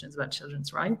be questions about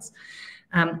children's rights.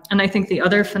 And I think the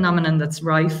other phenomenon that's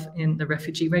rife in the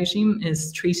refugee regime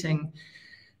is treating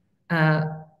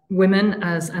women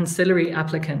as ancillary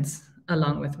applicants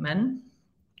along with men.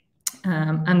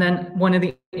 And then one of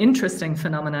the interesting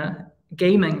phenomena,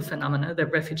 gaming phenomena, that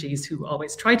refugees who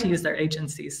always try to use their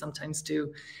agencies sometimes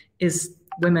do, is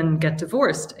women get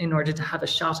divorced in order to have a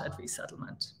shot at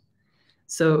resettlement.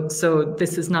 So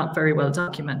this is not very well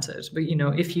documented, but you know,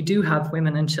 if you do have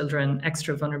women and children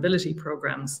extra vulnerability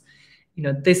programs, you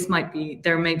know,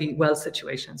 there may be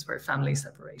situations where family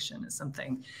separation is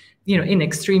something, you know, in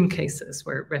extreme cases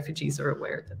where refugees are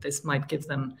aware that this might give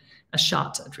them a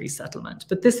shot at resettlement.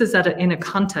 But this is in a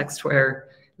context where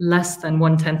less than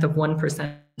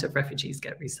 1/10% of refugees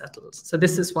get resettled. So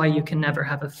this is why you can never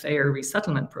have a fair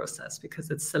resettlement process,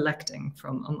 because it's selecting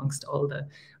from amongst all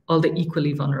the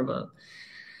equally vulnerable.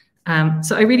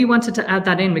 So I really wanted to add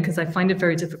that in because I find it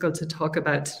very difficult to talk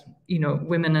about, you know,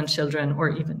 women and children or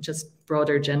even just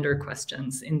broader gender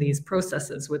questions in these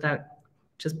processes without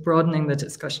just broadening the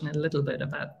discussion a little bit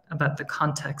about the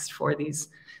context for these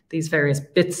various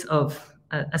bits of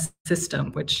a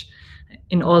system, which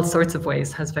in all sorts of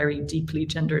ways has very deeply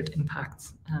gendered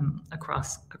impacts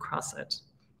across it.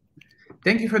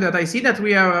 Thank you for that. I see that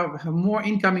we have more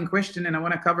incoming questions, and I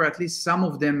want to cover at least some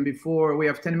of them before we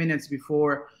have 10 minutes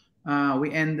before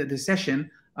we end the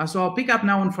session. So I'll pick up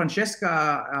now on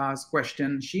Francesca's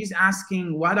question. She's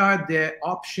asking, what are the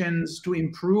options to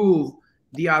improve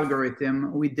the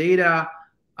algorithm with data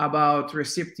about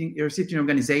recipient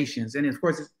organizations? And of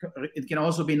course, it can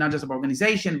also be not just about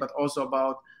organization, but also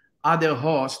about other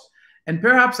hosts. And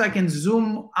perhaps I can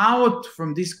zoom out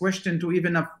from this question to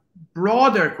even a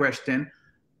broader question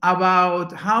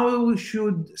about how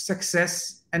should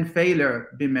success and failure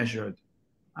be measured?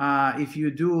 If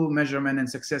you do measurement and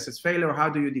success as failure, how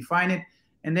do you define it?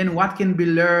 And then what can be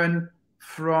learned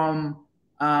from,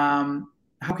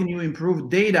 how can you improve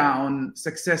data on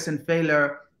success and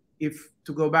failure, if,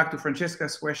 to go back to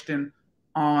Francesca's question,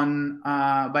 on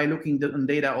by looking on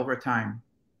data over time?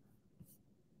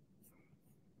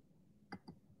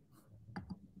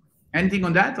 Anything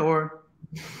on that, or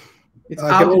it's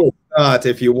I can always start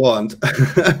if you want.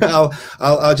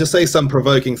 I'll just say some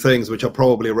provoking things which are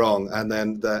probably wrong, and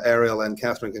then Ariel and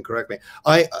Catherine can correct me.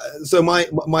 So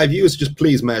my view is just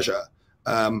please measure.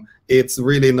 It's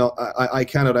really not, I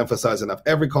cannot emphasize enough.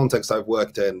 Every context I've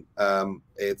worked in,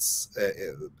 it's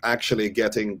actually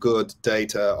getting good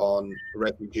data on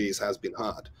refugees has been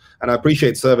hard. And I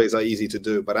appreciate surveys are easy to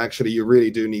do, but actually you really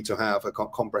do need to have a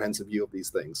comprehensive view of these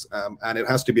things. And it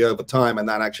has to be over time, and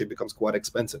that actually becomes quite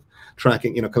expensive.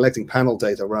 Tracking, you know, collecting panel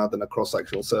data rather than a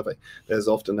cross-sectional survey. There's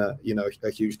often a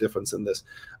huge difference in this.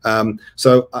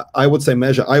 So I would say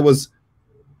measure. I was,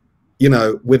 you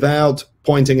know, without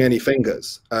pointing any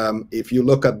fingers, if you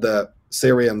look at the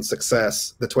Syrian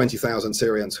success, the 20,000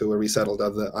 Syrians who were resettled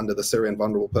under the Syrian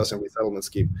Vulnerable Person Resettlement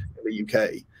Scheme in the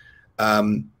UK,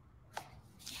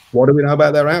 what do we know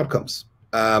about their outcomes?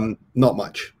 Not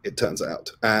much, it turns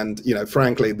out. And, you know,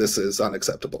 frankly, this is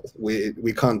unacceptable.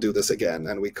 We can't do this again,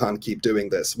 and we can't keep doing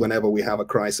this. Whenever we have a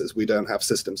crisis, we don't have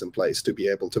systems in place to be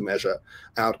able to measure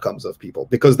outcomes of people,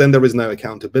 because then there is no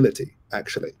accountability,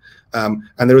 actually. And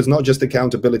there is not just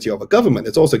accountability of a government,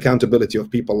 it's also accountability of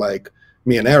people like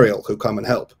me and Ariel who come and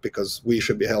help, because we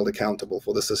should be held accountable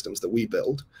for the systems that we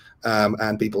build,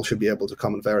 and people should be able to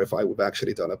come and verify we've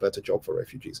actually done a better job for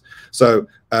refugees. So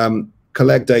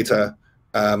collect data,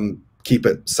 keep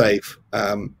it safe,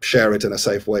 share it in a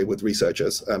safe way with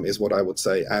researchers, is what I would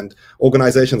say. And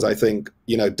organizations, I think,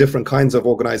 you know, different kinds of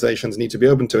organizations need to be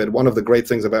open to it. One of the great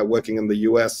things about working in the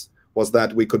US was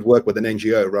that we could work with an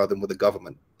NGO rather than with the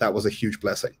government. That was a huge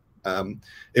blessing.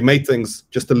 It made things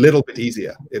just a little bit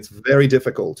easier. It's very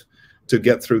difficult to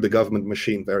get through the government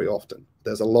machine very often.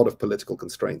 There's a lot of political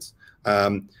constraints.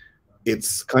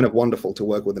 It's kind of wonderful to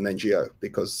work with an NGO,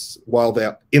 because while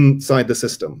they're inside the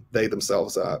system, they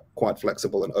themselves are quite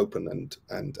flexible and open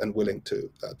and willing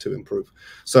to improve.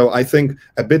 So I think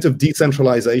a bit of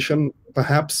decentralization,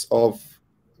 perhaps, of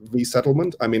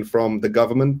resettlement, I mean, from the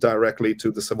government directly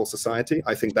to the civil society,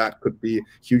 I think that could be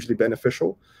hugely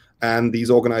beneficial. And these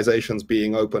organizations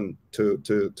being open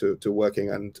to working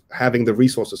and having the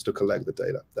resources to collect the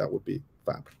data, that would be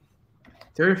fab.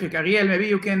 Terrific. Ariel, maybe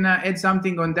you can add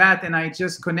something on that. And I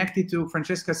just connected to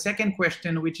Francesca's second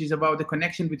question, which is about the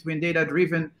connection between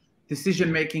data-driven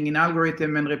decision-making in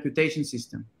algorithm and reputation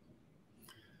system.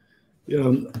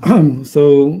 Yeah,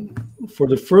 so for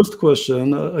the first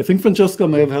question, I think Francesca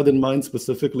may have had in mind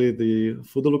specifically the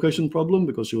food allocation problem,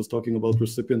 because she was talking about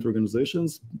recipient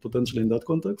organizations, potentially in that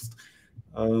context.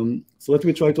 So let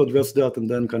me try to address that and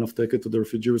then kind of take it to the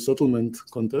refugee resettlement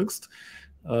context.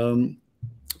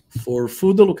 For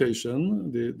food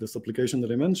allocation, this application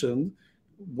that I mentioned,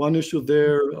 one issue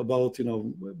there about, you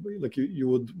know, like you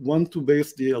would want to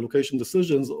base the allocation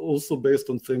decisions also based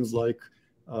on things like,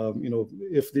 you know,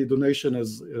 if the donation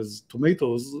is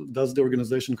tomatoes, does the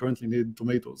organization currently need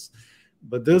tomatoes?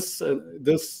 But this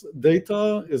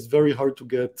data is very hard to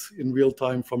get in real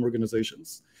time from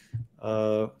organizations.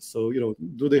 So, you know,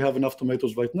 do they have enough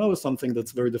tomatoes right now is something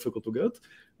that's very difficult to get.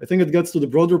 I think it gets to the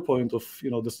broader point of,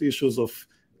 you know, these issues of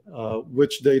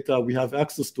which data we have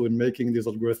access to in making these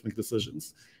algorithmic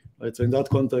decisions. Right? So in that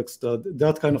context,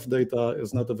 that kind of data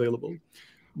is not available.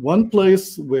 One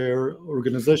place where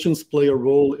organizations play a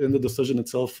role in the decision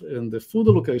itself in the food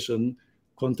allocation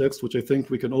context, which I think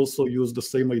we can also use the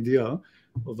same idea,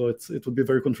 although it would be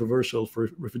very controversial for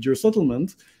refugee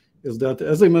resettlement, is that,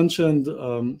 as I mentioned,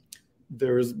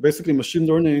 there is basically machine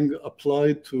learning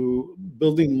applied to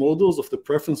building models of the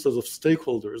preferences of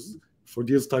stakeholders for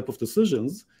these type of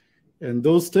decisions. And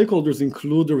those stakeholders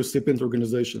include the recipient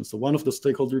organizations. So one of the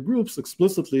stakeholder groups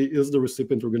explicitly is the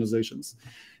recipient organizations.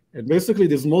 And basically,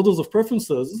 these models of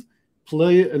preferences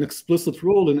play an explicit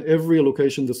role in every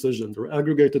allocation decision. They're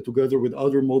aggregated together with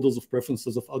other models of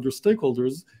preferences of other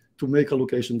stakeholders to make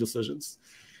allocation decisions.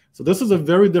 So this is a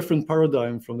very different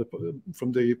paradigm from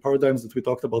the paradigms that we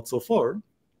talked about so far.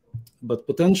 But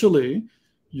potentially,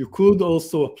 you could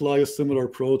also apply a similar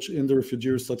approach in the refugee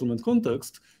resettlement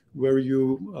context, where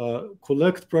you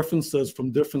collect preferences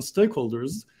from different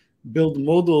stakeholders, build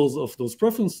models of those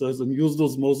preferences, and use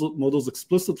those models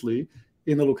explicitly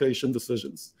in allocation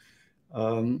decisions.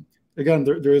 Again,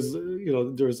 there is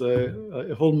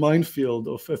a whole minefield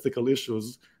of ethical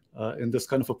issues in this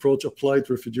kind of approach applied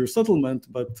to refugee resettlement,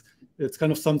 but it's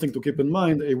kind of something to keep in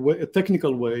mind, a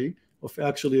technical way of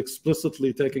actually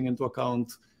explicitly taking into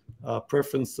account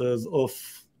preferences of,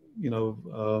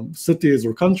 cities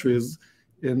or countries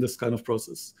in this kind of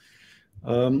process.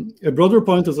 A broader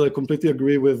point is I completely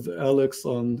agree with Alex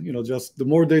on, just the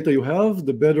more data you have,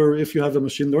 the better. If you have a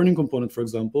machine learning component, for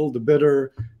example, the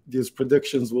better these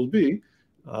predictions will be.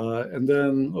 And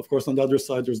then, of course, on the other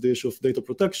side, there's the issue of data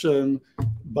protection,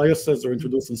 biases are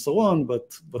introduced and so on,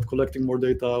 but collecting more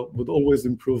data would always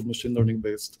improve machine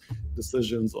learning-based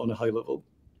decisions on a high level,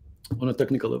 on a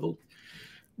technical level.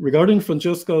 Regarding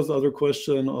Francesca's other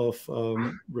question of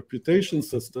reputation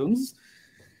systems,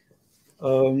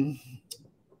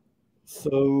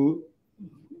 so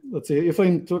let's say if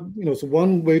so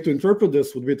one way to interpret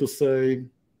this would be to say,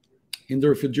 in the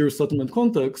refugee resettlement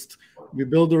context, we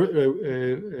build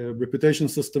a reputation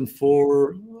system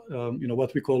for,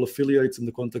 what we call affiliates in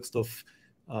the context of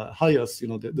HIAS,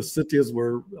 the cities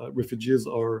where refugees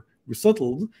are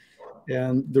resettled.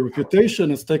 And the reputation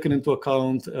is taken into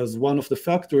account as one of the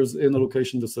factors in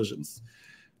allocation decisions.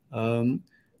 I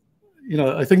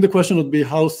think the question would be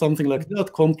how something like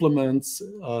that complements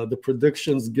the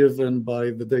predictions given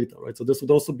by the data, right? So this would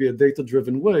also be a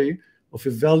data-driven way of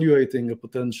evaluating a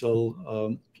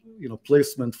potential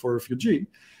placement for refugee.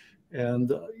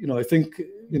 And I think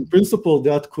in principle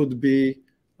that could be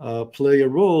play a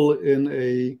role in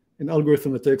an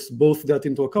algorithm that takes both that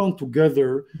into account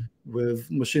together with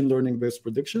machine learning based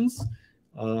predictions,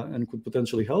 and could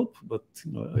potentially help. But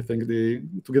I think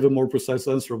to give a more precise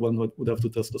answer, one would have to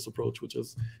test this approach, which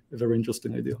is a very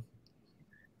interesting idea.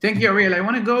 Thank you, Ariel. I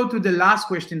want to go to the last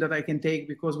question that I can take,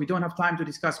 because we don't have time to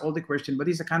discuss all the questions, but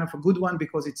it's a kind of a good one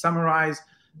because it summarizes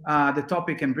the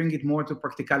topic and bring it more to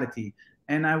practicality.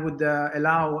 And I would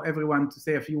allow everyone to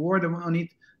say a few words on it.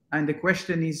 And the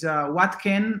question is, what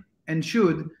can and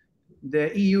should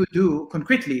the EU do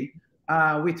concretely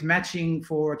with matching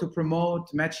to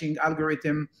promote matching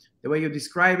algorithm, the way you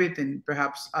describe it, and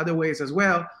perhaps other ways as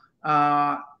well,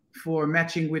 for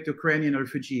matching with Ukrainian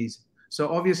refugees? So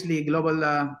obviously,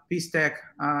 Global Peace Tech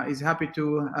is happy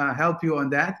to help you on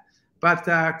that. But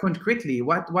concretely,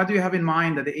 what do you have in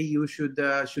mind that the EU should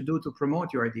do to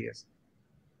promote your ideas?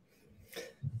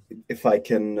 If I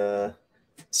can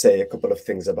say a couple of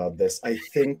things about this, I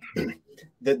think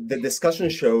the discussion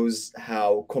shows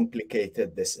how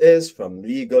complicated this is from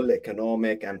legal,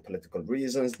 economic, and political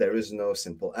reasons. There is no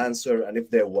simple answer. And if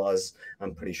there was,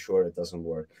 I'm pretty sure it doesn't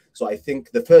work. So I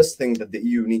think the first thing that the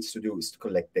EU needs to do is to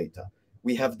collect data.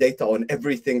 We have data on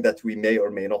everything that we may or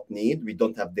may not need. We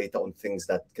don't have data on things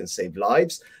that can save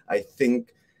lives. I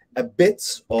think a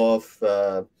bit of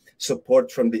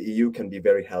support from the EU can be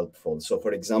very helpful. So,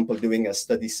 for example, doing a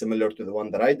study similar to the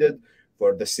one that I did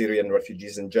for the Syrian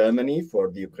refugees in Germany, for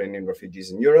the Ukrainian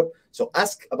refugees in Europe. So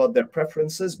ask about their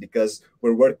preferences, because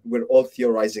we're all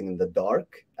theorizing in the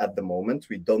dark at the moment.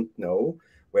 We don't know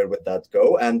where would that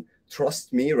go. And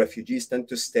trust me, refugees tend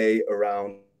to stay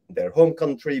around their home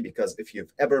country, because if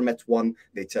you've ever met one,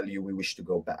 they tell you we wish to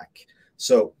go back.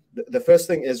 So the first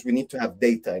thing is we need to have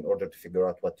data in order to figure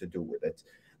out what to do with it.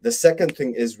 The second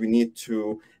thing is we need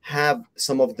to have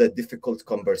some of the difficult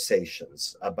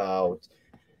conversations about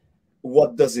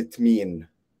what does it mean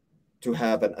to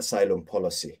have an asylum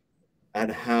policy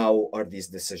and how are these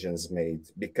decisions made?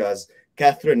 Because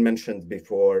Catherine mentioned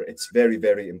before, it's very,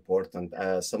 very important.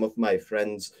 Some of my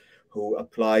friends who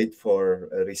applied for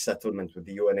a resettlement with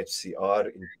the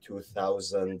UNHCR in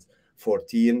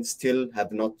 2014 still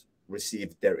have not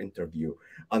received their interview.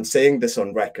 I'm saying this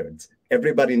on record.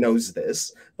 Everybody knows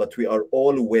this, but we are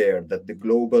all aware that the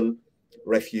global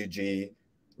refugee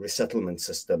resettlement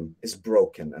system is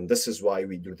broken, and this is why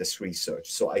we do this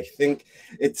research. So I think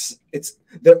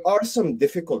there are some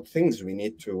difficult things we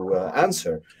need to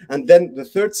answer. And then the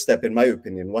third step, in my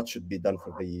opinion, what should be done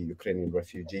for the Ukrainian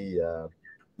refugee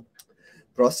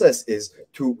process is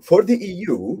for the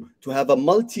EU to have a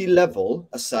multi-level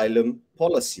asylum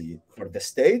policy for the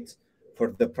state,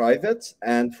 for the private,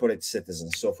 and for its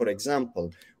citizens. So, for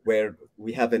example, where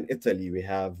we have in Italy, we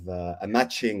have a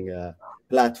matching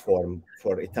platform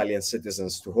for Italian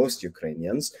citizens to host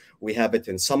Ukrainians. We have it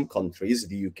in some countries.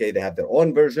 The UK, they have their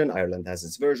own version. Ireland has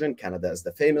its version. Canada is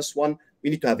the famous one.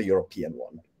 We need to have a European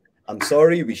one. I'm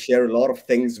sorry, we share a lot of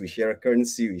things. We share a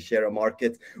currency. We share a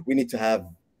market. We need to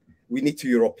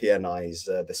Europeanize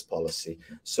this policy.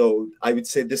 So I would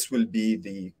say this will be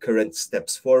the current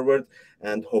steps forward,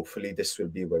 and hopefully this will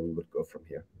be where we would go from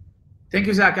here. Thank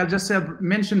you, Zach. I'll just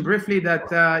mention briefly that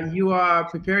you are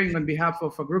preparing on behalf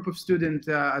of a group of students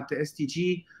at the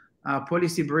STG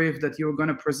policy brief that you're going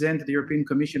to present to the European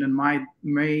Commission on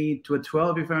May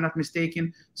 12, if I'm not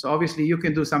mistaken. So obviously you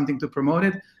can do something to promote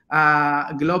it.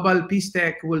 Global Peace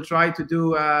Tech will try to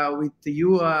do with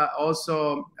you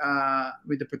also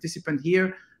with the participant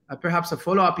here, perhaps a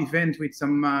follow-up event with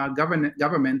some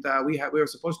government. We were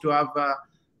supposed to have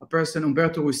a person,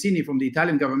 Umberto Rossini from the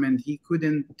Italian government. He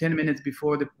couldn't, 10 minutes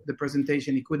before the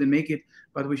presentation, he couldn't make it,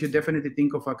 but we should definitely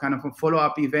think of a kind of a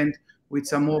follow-up event with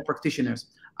some more practitioners.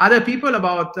 Other people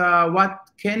about what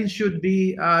should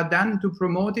be done to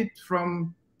promote it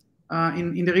from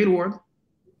in the real world,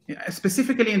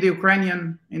 specifically in the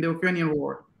Ukrainian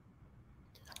war.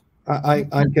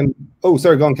 I can. Oh,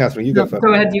 sorry, go on, Catherine. You go first.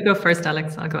 Go ahead. You go first,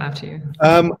 Alex. I'll go after you.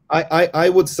 I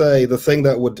would say the thing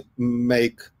that would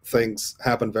make things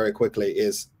happen very quickly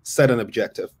is set an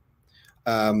objective.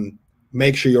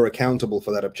 Make sure you're accountable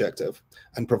for that objective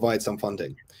and provide some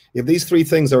funding. If these three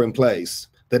things are in place,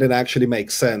 then it actually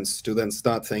makes sense to then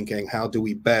start thinking, how do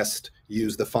we best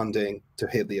use the funding to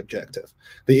hit the objective?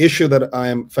 The issue that I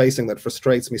am facing that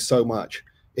frustrates me so much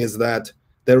is that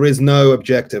there is no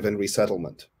objective in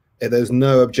resettlement. There's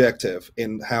no objective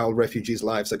in how refugees'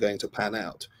 lives are going to pan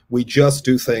out. We just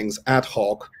do things ad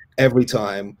hoc every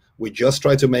time. We just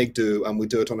try to make do, and we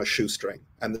do it on a shoestring.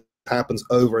 And it happens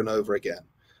over and over again.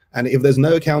 And if there's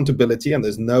no accountability and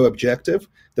there's no objective,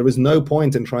 there is no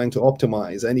point in trying to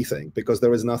optimize anything, because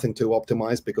there is nothing to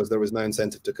optimize, because there is no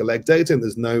incentive to collect data, and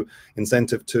there's no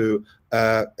incentive to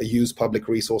use public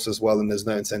resources well, and there's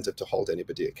no incentive to hold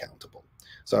anybody accountable.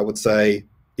 So I would say,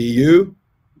 EU,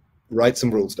 write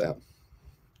some rules down.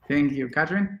 Thank you.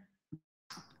 Katrin?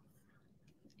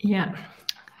 Yeah.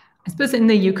 I suppose in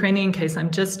the Ukrainian case,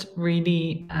 I'm just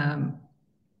really...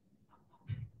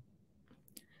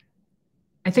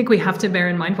 I think we have to bear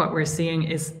in mind what we're seeing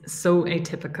is so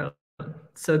atypical.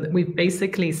 So that we've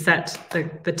basically set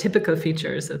the typical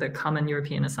features of the common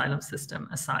European asylum system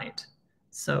aside.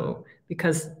 So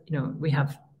because, you know, we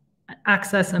have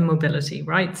access and mobility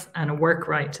rights and a work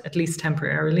right, at least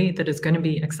temporarily, that is going to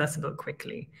be accessible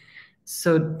quickly.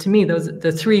 So to me,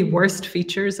 the three worst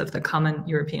features of the common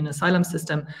European asylum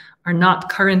system are not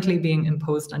currently being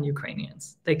imposed on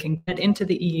Ukrainians. They can get into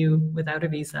the EU without a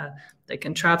visa. They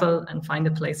can travel and find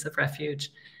a place of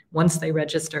refuge. Once they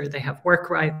register, they have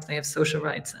work rights, they have social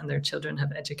rights, and their children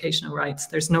have educational rights.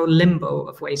 There's no limbo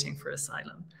of waiting for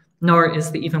asylum, nor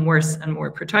is the even worse and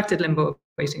more protracted limbo of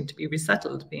waiting to be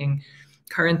resettled being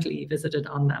currently visited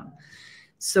on them.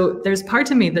 So there's part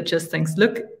of me that just thinks,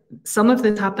 look, some of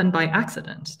this happened by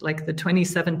accident. Like the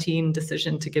 2017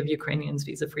 decision to give Ukrainians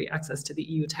visa-free access to the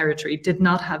EU territory did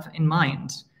not have in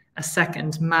mind a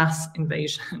second mass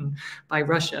invasion by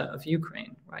Russia of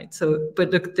Ukraine, right? So, but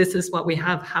look, this is what we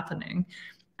have happening.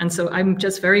 And so I'm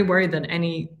just very worried that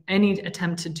any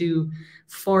attempt to do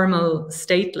formal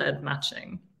state-led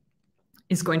matching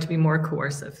is going to be more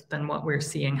coercive than what we're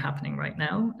seeing happening right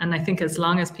now. And I think as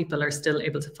long as people are still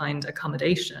able to find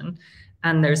accommodation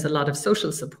and there's a lot of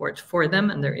social support for them,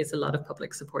 and there is a lot of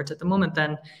public support at the moment,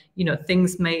 then, you know,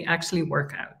 things may actually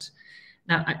work out.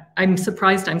 Now, I'm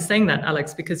surprised I'm saying that,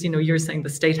 Alex, because, you know, you're saying the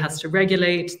state has to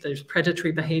regulate, there's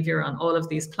predatory behavior on all of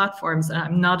these platforms. And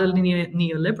I'm not a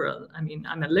neoliberal. I mean,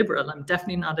 I'm a liberal. I'm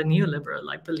definitely not a neoliberal.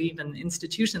 I believe in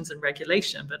institutions and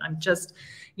regulation, but I'm just,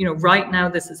 you know, right now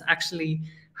this is actually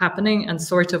happening and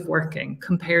sort of working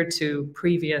compared to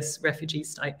previous refugee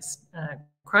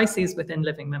crises within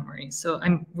living memory. So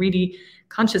I'm really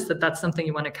conscious that that's something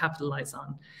you want to capitalize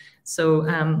on.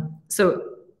 So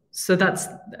that's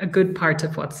a good part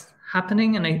of what's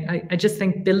happening. And I just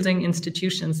think building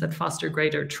institutions that foster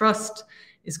greater trust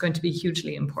is going to be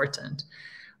hugely important.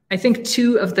 I think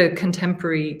two of the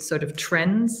contemporary sort of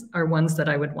trends are ones that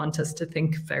I would want us to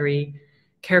think very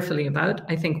carefully about.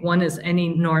 I think one is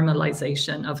any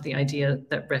normalization of the idea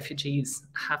that refugees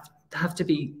have to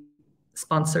be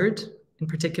sponsored, in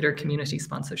particular community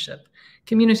sponsorship.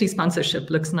 Community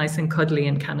sponsorship looks nice and cuddly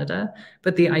in Canada,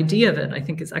 but the idea of it, I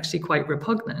think, is actually quite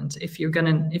repugnant if you're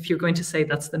going to say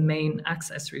that's the main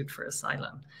access route for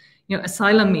asylum. You know,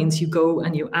 asylum means you go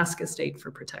and you ask a state for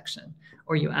protection,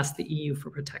 or you ask the EU for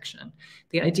protection.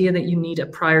 The idea that you need a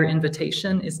prior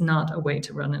invitation is not a way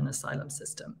to run an asylum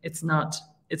system. It's not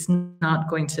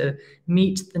going to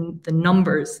meet the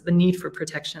numbers, the need for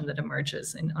protection that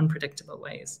emerges in unpredictable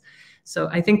ways. So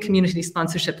I think community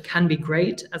sponsorship can be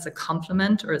great as a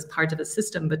complement or as part of a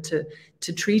system, but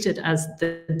to treat it as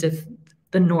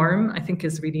the norm, I think,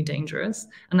 is really dangerous.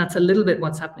 And that's a little bit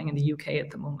what's happening in the UK at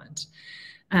the moment.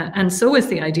 And so is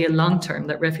the idea long-term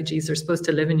that refugees are supposed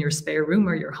to live in your spare room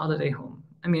or your holiday home.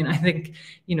 I mean, I think,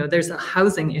 you know, there's a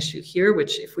housing issue here,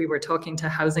 which if we were talking to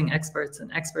housing experts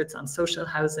and experts on social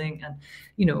housing and,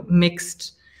 you know,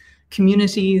 mixed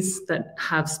communities that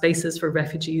have spaces for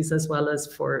refugees as well as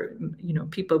for, you know,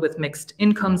 people with mixed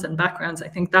incomes and backgrounds, I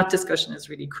think that discussion is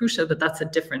really crucial, but that's a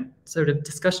different sort of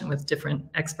discussion with different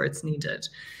experts needed.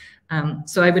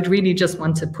 So I would really just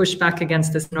want to push back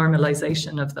against this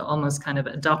normalization of the almost kind of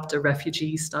adopt a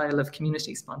refugee style of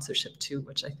community sponsorship too,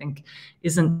 which I think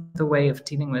isn't the way of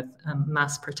dealing with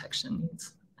mass protection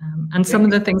needs. And some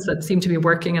of the things that seem to be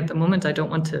working at the moment, I don't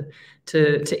want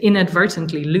to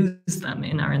inadvertently lose them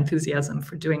in our enthusiasm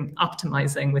for doing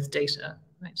optimizing with data,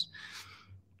 right?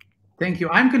 Thank you.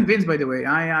 I'm convinced, by the way.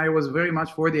 I was very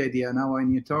much for the idea. Now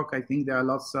when you talk, I think there are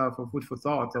lots for food for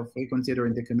thought of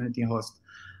reconsidering the community host.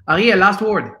 Ariel, last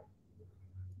word.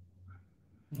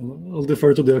 I'll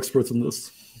defer to the experts on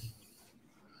this.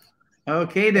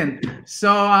 Okay, then.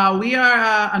 So we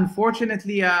are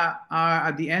unfortunately are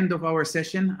at the end of our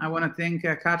session. I want to thank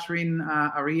Katrin,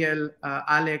 Ariel,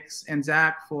 Alex, and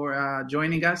Zach for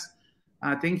joining us.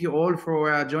 Thank you all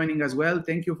for joining as well.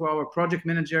 Thank you for our project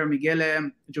manager, Michele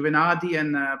Giovenardi,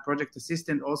 and project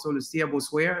assistant, also Lucia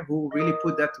Bossuer, who really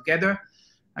put that together.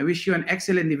 I wish you an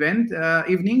excellent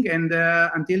evening, and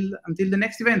until the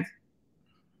next event.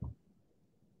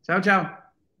 Ciao, ciao.